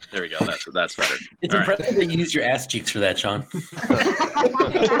 There we go. That's better. It's All right. impressive that you used your ass cheeks for that, Sean.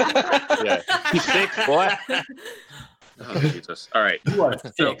 Yeah. He's thick, boy. Oh, Jesus. All right. You are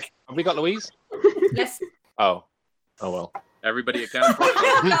thick. Have we got Louise? Yes. Oh. Oh, well. Everybody account for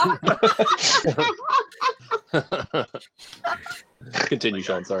it. Continue,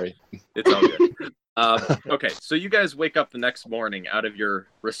 Sean. Sorry. It's all good. Okay, so you guys wake up the next morning out of your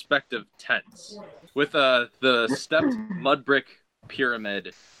respective tents with the stepped mud brick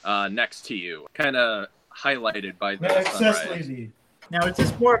pyramid next to you, kind of highlighted by the sunrise. Now, is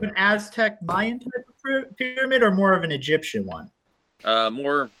this more of an Aztec Mayan type of pyramid or more of an Egyptian one?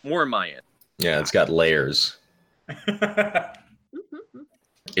 More Mayan. Yeah, it's got layers.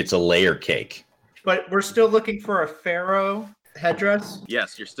 It's a layer cake. But we're still looking for a pharaoh headdress.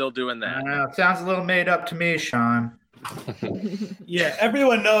 Yes, you're still doing that. It sounds a little made up to me, Sean. Yeah,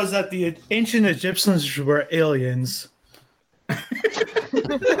 everyone knows that the ancient Egyptians were aliens.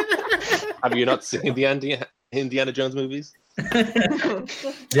 Have you not seen the Indiana Jones movies? Yeah, Don't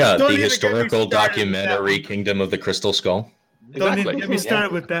the even get me historical started with documentary that. Kingdom of the Crystal Skull. Don't Exactly. even get me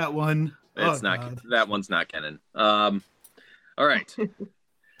started with that one. It's Oh, not God. that one's not canon. All right.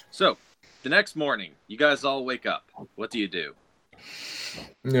 So the next morning, you guys all wake up. What do you do?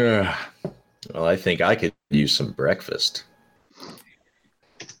 Yeah. Well, I think I could use some breakfast.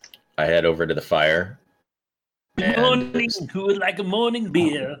 I head over to the fire. Good morning. Who would like a morning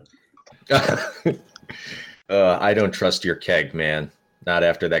beer? I don't trust your keg, man. Not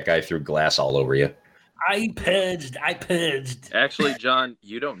after that guy threw glass all over you. I purged. Actually, John,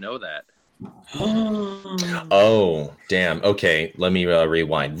 you don't know that. Oh, damn. Okay, let me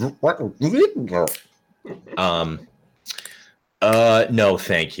rewind. No,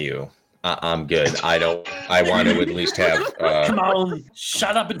 thank you. I'm good. I want to at least have. Come on,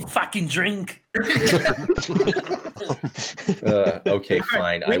 shut up and fucking drink. Okay,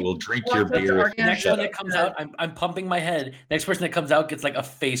 fine. I will drink your beer. Next one that comes out, I'm pumping my head. Next person that comes out gets like a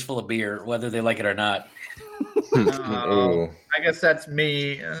face full of beer, whether they like it or not. I guess that's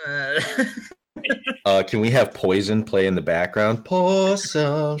me. Can we have Poison play in the background? Pour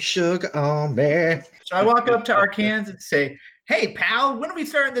some sugar on me. So I walk up to Arcans and say, "Hey, pal, when are we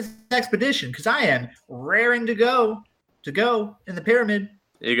starting this expedition? Because I am raring to go in the pyramid."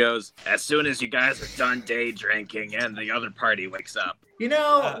 He goes, as soon as you guys are done day drinking and the other party wakes up. You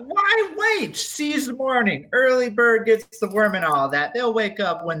know, why wait? Seize the morning. Early bird gets the worm and all that. They'll wake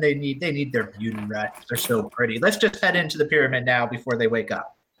up when they need their beauty rest. They're so pretty. Let's just head into the pyramid now before they wake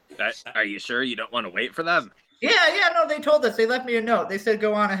up. Are you sure you don't want to wait for them? Yeah, no, they told us. They left me a note. They said,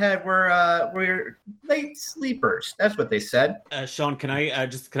 go on ahead. We're late sleepers. That's what they said. Sean, can I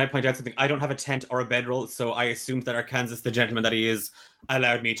point out something? I don't have a tent or a bedroll, so I assumed that Arkansas, the gentleman that he is,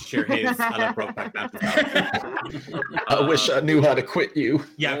 allowed me to share his. I wish I knew how to quit you.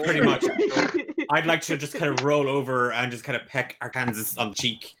 Yeah, pretty much. I'd like to just kind of roll over and just kind of peck Arkansas on the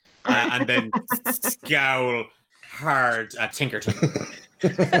cheek and then scowl hard at Tinkerton.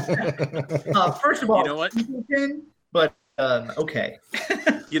 First of all, you know what? But okay.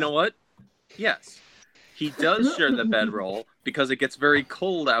 You know what? Yes, he does share the bedroll because it gets very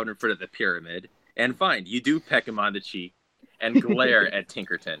cold out in front of the pyramid. And fine, you do peck him on the cheek and glare at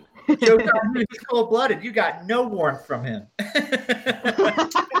Tinkerton. He's cold-blooded. You got no warmth from him.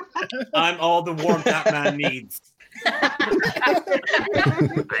 I'm all the warmth that man needs. I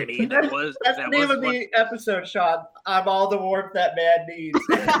mean, that's the name of the episode, Sean. I'm all the warmth that man needs.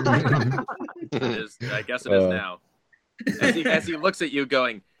 I guess it is now. As he looks at you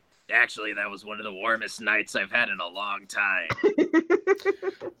going, actually, that was one of the warmest nights I've had in a long time.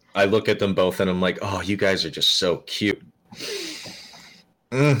 I look at them both and I'm like, oh, you guys are just so cute.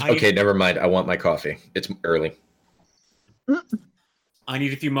 Okay, never mind. I want my coffee. It's early. I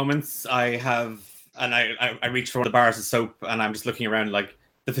need a few moments. I reach for one of the bars of soap and I'm just looking around like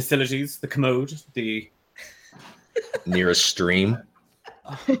the facilities, the commode, the nearest stream.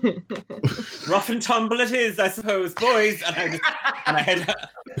 Rough and tumble it is, I suppose, boys. And I head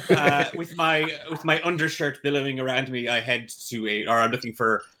with my undershirt billowing around me. I head to I'm looking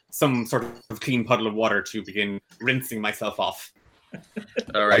for some sort of clean puddle of water to begin rinsing myself off.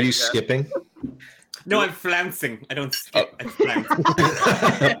 All right, are you skipping? No, I'm flouncing. I don't skip. I flounce.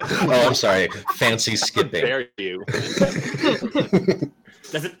 Oh, I'm sorry. Fancy skipping. How dare you?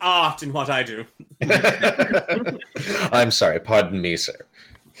 There's an art in what I do. I'm sorry. Pardon me, sir.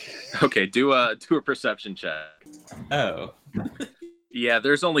 Okay, do a perception check. Oh. Yeah,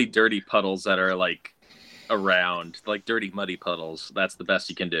 there's only dirty puddles that are like around, like dirty muddy puddles. That's the best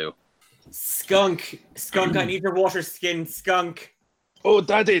you can do. Skunk, I need your water skin, skunk. Oh,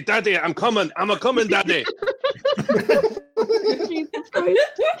 daddy, I'm coming, daddy. Jesus Christ.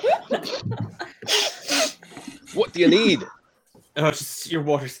 What do you need? Oh, just your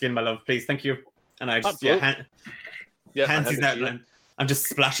water skin, my love, please. Thank you. And I just handsies out and I'm just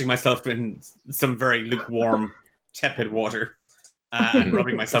splashing myself in some very lukewarm, tepid water and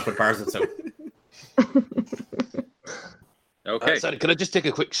rubbing myself with bars of soap. Okay. Sorry, can I just take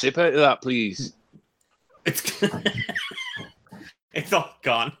a quick sip out of that, please? It's all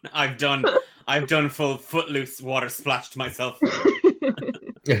gone. I've done full footloose water splash to myself.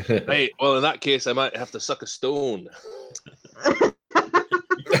 Right, well, in that case, I might have to suck a stone. Oh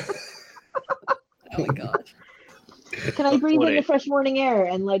my god. Can I breathe in the fresh morning air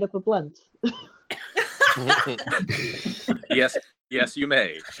and light up a blunt? Yes, you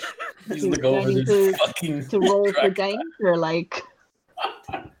may. He's gonna go over this fucking to roll for dank or like.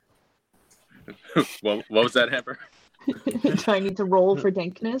 What was that, Hamper? Do I need to roll for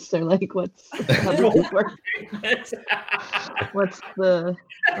dankness or like how does this work? What's the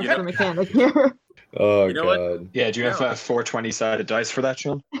mechanic here? Oh, you know God. What? Yeah, do you have 420-sided dice for that,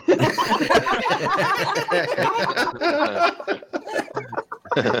 Sean?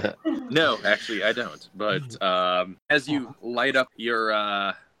 No, actually, I don't. But as you light up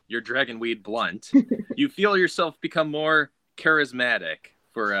your your dragonweed blunt, you feel yourself become more charismatic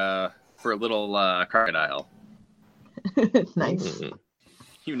for a little crocodile. Nice.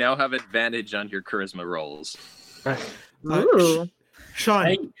 You now have advantage on your charisma rolls. Ooh.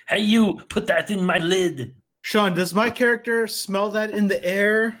 Sean, Hey, you, put that in my lid. Sean, does my character smell that in the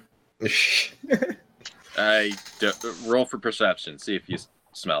air? Roll for perception. See if you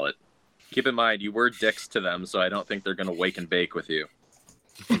smell it. Keep in mind, you were dicks to them, so I don't think they're going to wake and bake with you.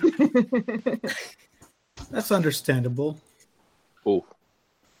 That's understandable. Oh,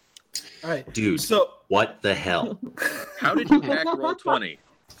 All right, Dude, so what the hell? How did you hack roll 20?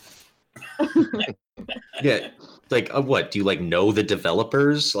 Yeah, like what? Do you like know the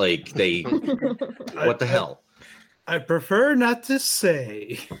developers? Like they, what the hell? I prefer not to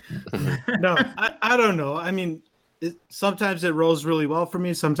say. No, I don't know. I mean, sometimes it rolls really well for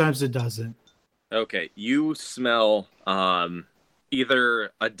me. Sometimes it doesn't. Okay, you smell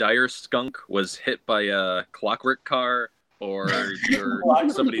either a dire skunk was hit by a clockwork car, or you're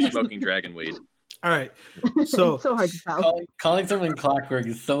somebody smoking dragonweed. All right, so so hard to tell. Calling someone clockwork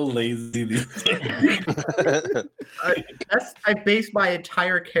is so lazy these days. I base my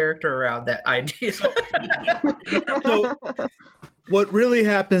entire character around that idea. So what really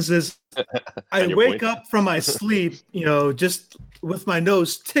happens is I your wake point. up from my sleep, just with my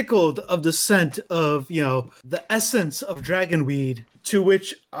nose tickled of the scent of, the essence of dragonweed, to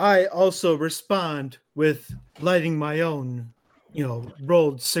which I also respond with lighting my own,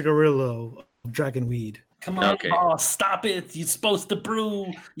 rolled cigarillo of dragonweed. Come on, Okay. boss, stop it. You're supposed to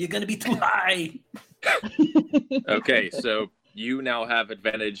brew. You're going to be too high. Okay, so you now have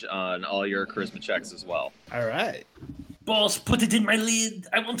advantage on all your charisma checks as well. All right. Boss, put it in my lid.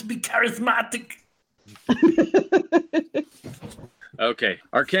 I want to be charismatic. Okay,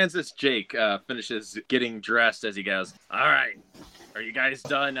 Arkansas Jake finishes getting dressed as he goes, all right, are you guys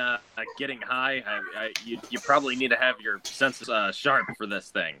done getting high? You probably need to have your senses sharp for this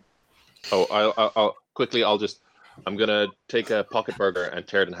thing. Oh, I'll quickly. I'm gonna take a pocket burger and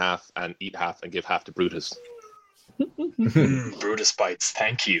tear it in half and eat half and give half to Brutus. Brutus bites,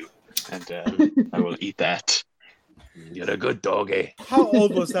 thank you. And I will eat that. You're a good doggy. How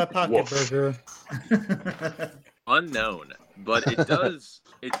old was that pocket Woof. burger? Unknown, but it does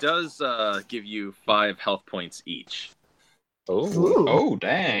give you 5 health points each. Oh, Ooh. Oh,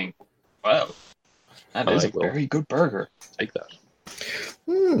 dang. Wow. That I is like a very good burger. take that.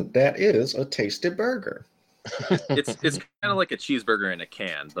 That is a tasty burger. It's kind of like a cheeseburger in a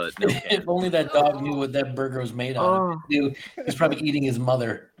can, but no can. If only that dog knew what that burger was made on. Oh. He knew he was probably eating his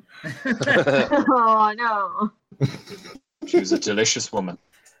mother. Oh no. She was a delicious woman.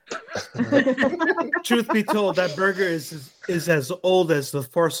 Truth be told, that burger is as old as The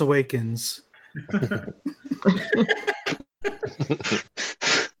Force Awakens.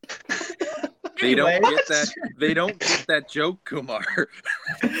 They don't Anyway. get that. They don't get that joke, Kumar.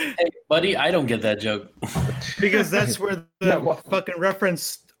 Hey, buddy, I don't get that joke. Because that's where the fucking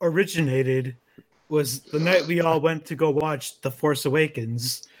reference originated, was the night we all went to go watch The Force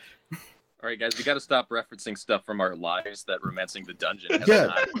Awakens. All right, guys, we got to stop referencing stuff from our lives that Romancing the Dungeon has Yeah.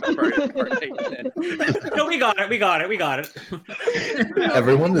 not partaken in. No, we got it.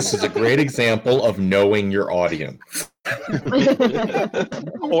 Everyone, this is a great example of knowing your audience.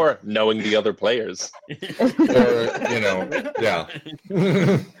 Or knowing the other players. Or, yeah.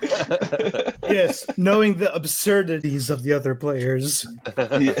 Yes, knowing the absurdities of the other players.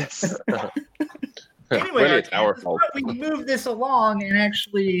 Yes. Anyway, Really, it's our fault. we move this along and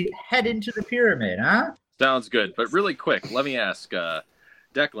actually head into the pyramid, huh? Sounds good, but really quick, let me ask,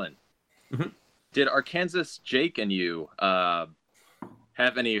 Declan, Mhm. did Arkansas Jake and you have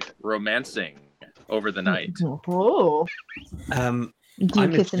any romancing over the night? Oh. Do I'm you a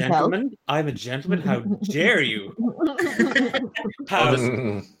kiss and tell? gentleman. I'm a gentleman. How dare you? How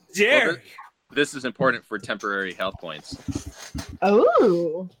Well, dare? Well, this is important for temporary health points.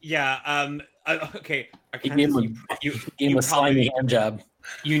 Oh. Yeah. Okay. He gave him Arkansas, a, you gave him a slimy hand job.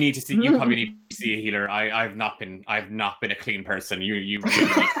 You need to see. You probably need to see a healer. I've not been a clean person. You really,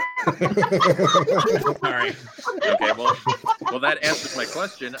 sorry. Okay, well, that answers my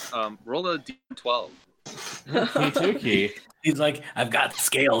question. Roll a d12. Tuki. He's like, I've got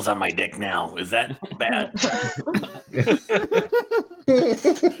scales on my dick now. Is that bad?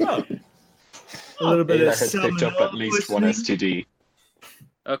 A little bit I of had picked up at least one STD.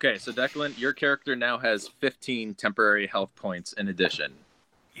 Okay, so Declan, your character now has 15 temporary health points in addition.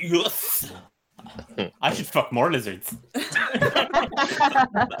 Yes. I should fuck more lizards. I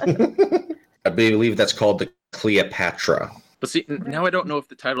believe that's called the Cleopatra. But see, now I don't know if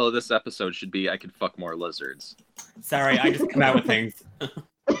the title of this episode should be "I Could Fuck More Lizards." Sorry, I just come out with things.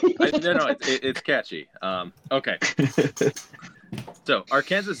 No, it's catchy. Okay. So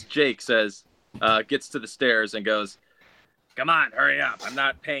Arkansas Jake says, gets to the stairs and goes, "Come on, hurry up! I'm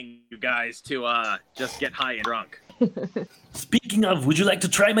not paying you guys to just get high and drunk." Speaking of, would you like to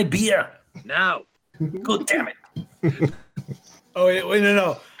try my beer? No. God damn it! Oh wait,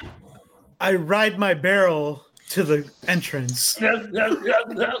 no. I ride my barrel to the entrance.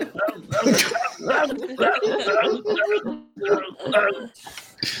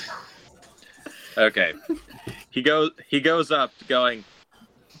 Okay. He goes up going,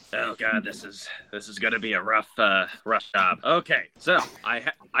 "Oh god, this is going to be a rough job." Okay. So, I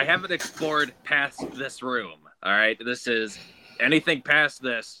haven't explored past this room. All right? This is anything past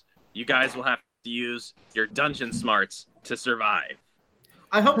this, you guys will have to use your dungeon smarts to survive.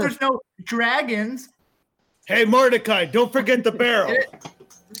 I hope there's no dragons. Hey, Mordecai, don't forget the barrel.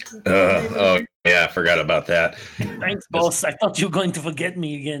 Oh, yeah, I forgot about that. Thanks, boss. I thought you were going to forget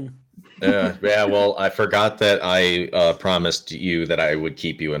me again. Yeah, well, I forgot that I promised you that I would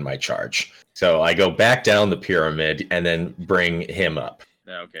keep you in my charge. So I go back down the pyramid and then bring him up.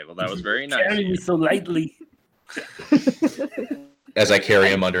 Okay, well, that was very nice. Carry me so lightly. As I carry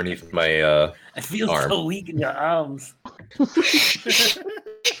him underneath my I feel arm. so weak in your arms.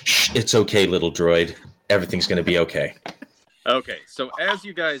 It's okay, little droid. Everything's going to be okay. Okay, so as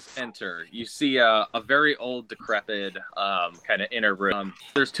you guys enter, you see a very old, decrepit kind of inner room.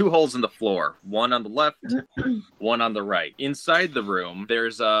 There's two holes in the floor, one on the left, one on the right. Inside the room,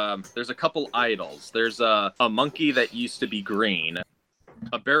 there's a couple idols. There's a monkey that used to be green,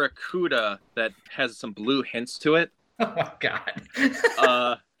 a barracuda that has some blue hints to it. Oh, God.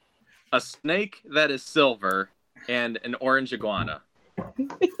 A snake that is silver, and an orange iguana. How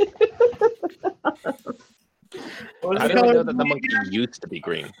do I know that the monkey used to be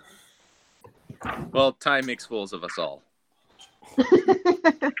green? Well, time makes fools of us all.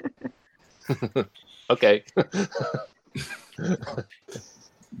 Okay.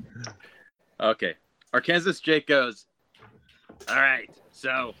 Okay. Arkansas Jake goes, "All right,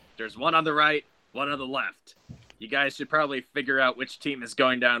 so there's one on the right, one on the left. You guys should probably figure out which team is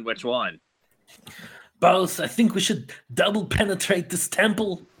going down which one." Boss, I think we should double penetrate this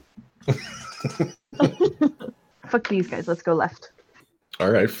temple. Fuck these guys. Let's go left.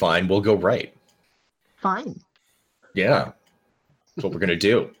 All right, fine. We'll go right. Fine. Yeah. That's what we're going to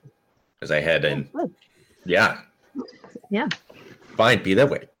do. As I head in. Good. Yeah. Yeah. Fine. Be that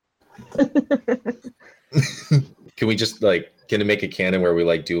way. Can we just can it make a canon where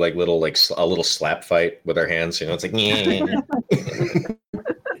we do a little slap fight with our hands? You know, it's like,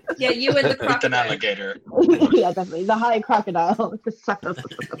 Yeah, you and the With an crocodile. alligator. Yeah, definitely. The high crocodile.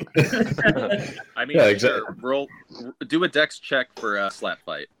 I mean, Yeah, exactly. sure, do a dex check for a slap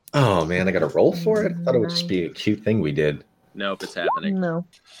fight. Oh man, I got to roll for it. I thought it would just be a cute thing we did. Nope, it's happening. No.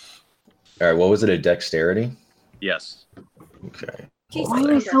 All right, what was it? A dexterity? Yes. Okay. Why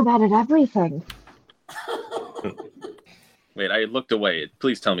are you so bad at everything? Wait, I looked away.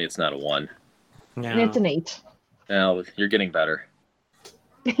 Please tell me it's not a 1. And it's an 8. Well, you're getting better.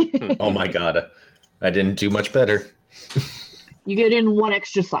 Oh my god, I didn't do much better. You get in one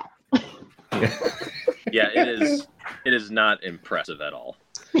extra slap. Yeah, it is not impressive at all.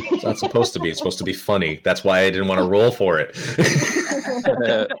 It's not supposed to be. It's supposed to be funny. That's why I didn't want to roll for it.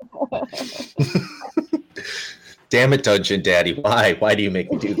 Damn it, Dungeon Daddy. Why? Why do you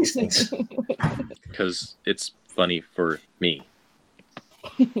make me do these things? Because it's funny for me.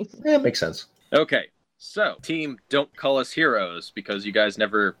 Yeah, makes sense. Okay, so team Don't Call Us Heroes, because you guys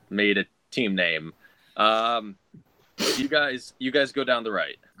never made a team name. You guys go down the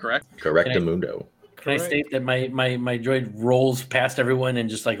right, correct? Correctamundo. Can I state that my droid rolls past everyone and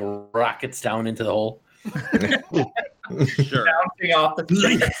just rockets down into the hole? Sure. Bouncing off the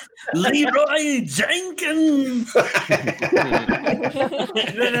Leroy Jenkins.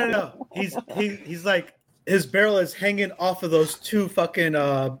 No. He's like, his barrel is hanging off of those two fucking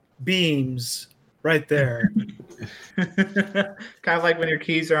beams right there. kind of like when your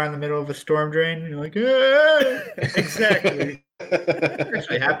keys are in the middle of a storm drain. You're like, "Ah!" Exactly. It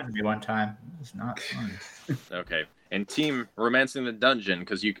actually happened to me one time. It was not fun. Okay. And team Romancing the Dungeon,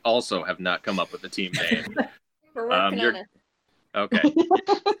 because you also have not come up with a team name. We're working on it. Okay.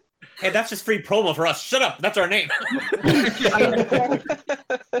 Hey, that's just free promo for us. Shut up. That's our name.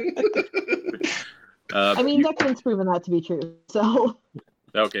 I mean, Declan's proven that to be true. So.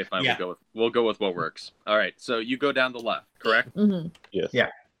 Okay, fine. Yeah. We'll go with what works. All right. So you go down the left, correct? Mm-hmm. Yes. Yeah.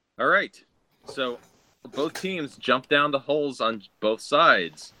 All right. So both teams jump down the holes on both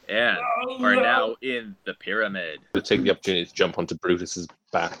sides and are now in the pyramid. To take the opportunity to jump onto Brutus's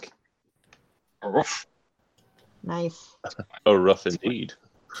back. Rough. Nice. Oh, rough indeed.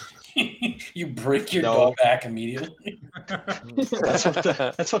 You break your No. dog back immediately.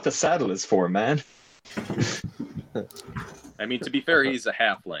 That's what the saddle is for, man. I mean, to be fair, he's a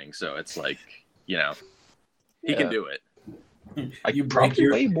halfling, so it's like, he can do it. You break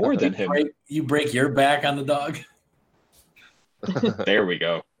your way more than him. You break your back on the dog. There we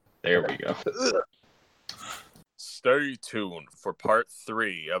go. There we go. Stay tuned for part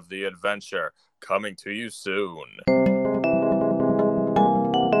 3 of the adventure coming to you soon.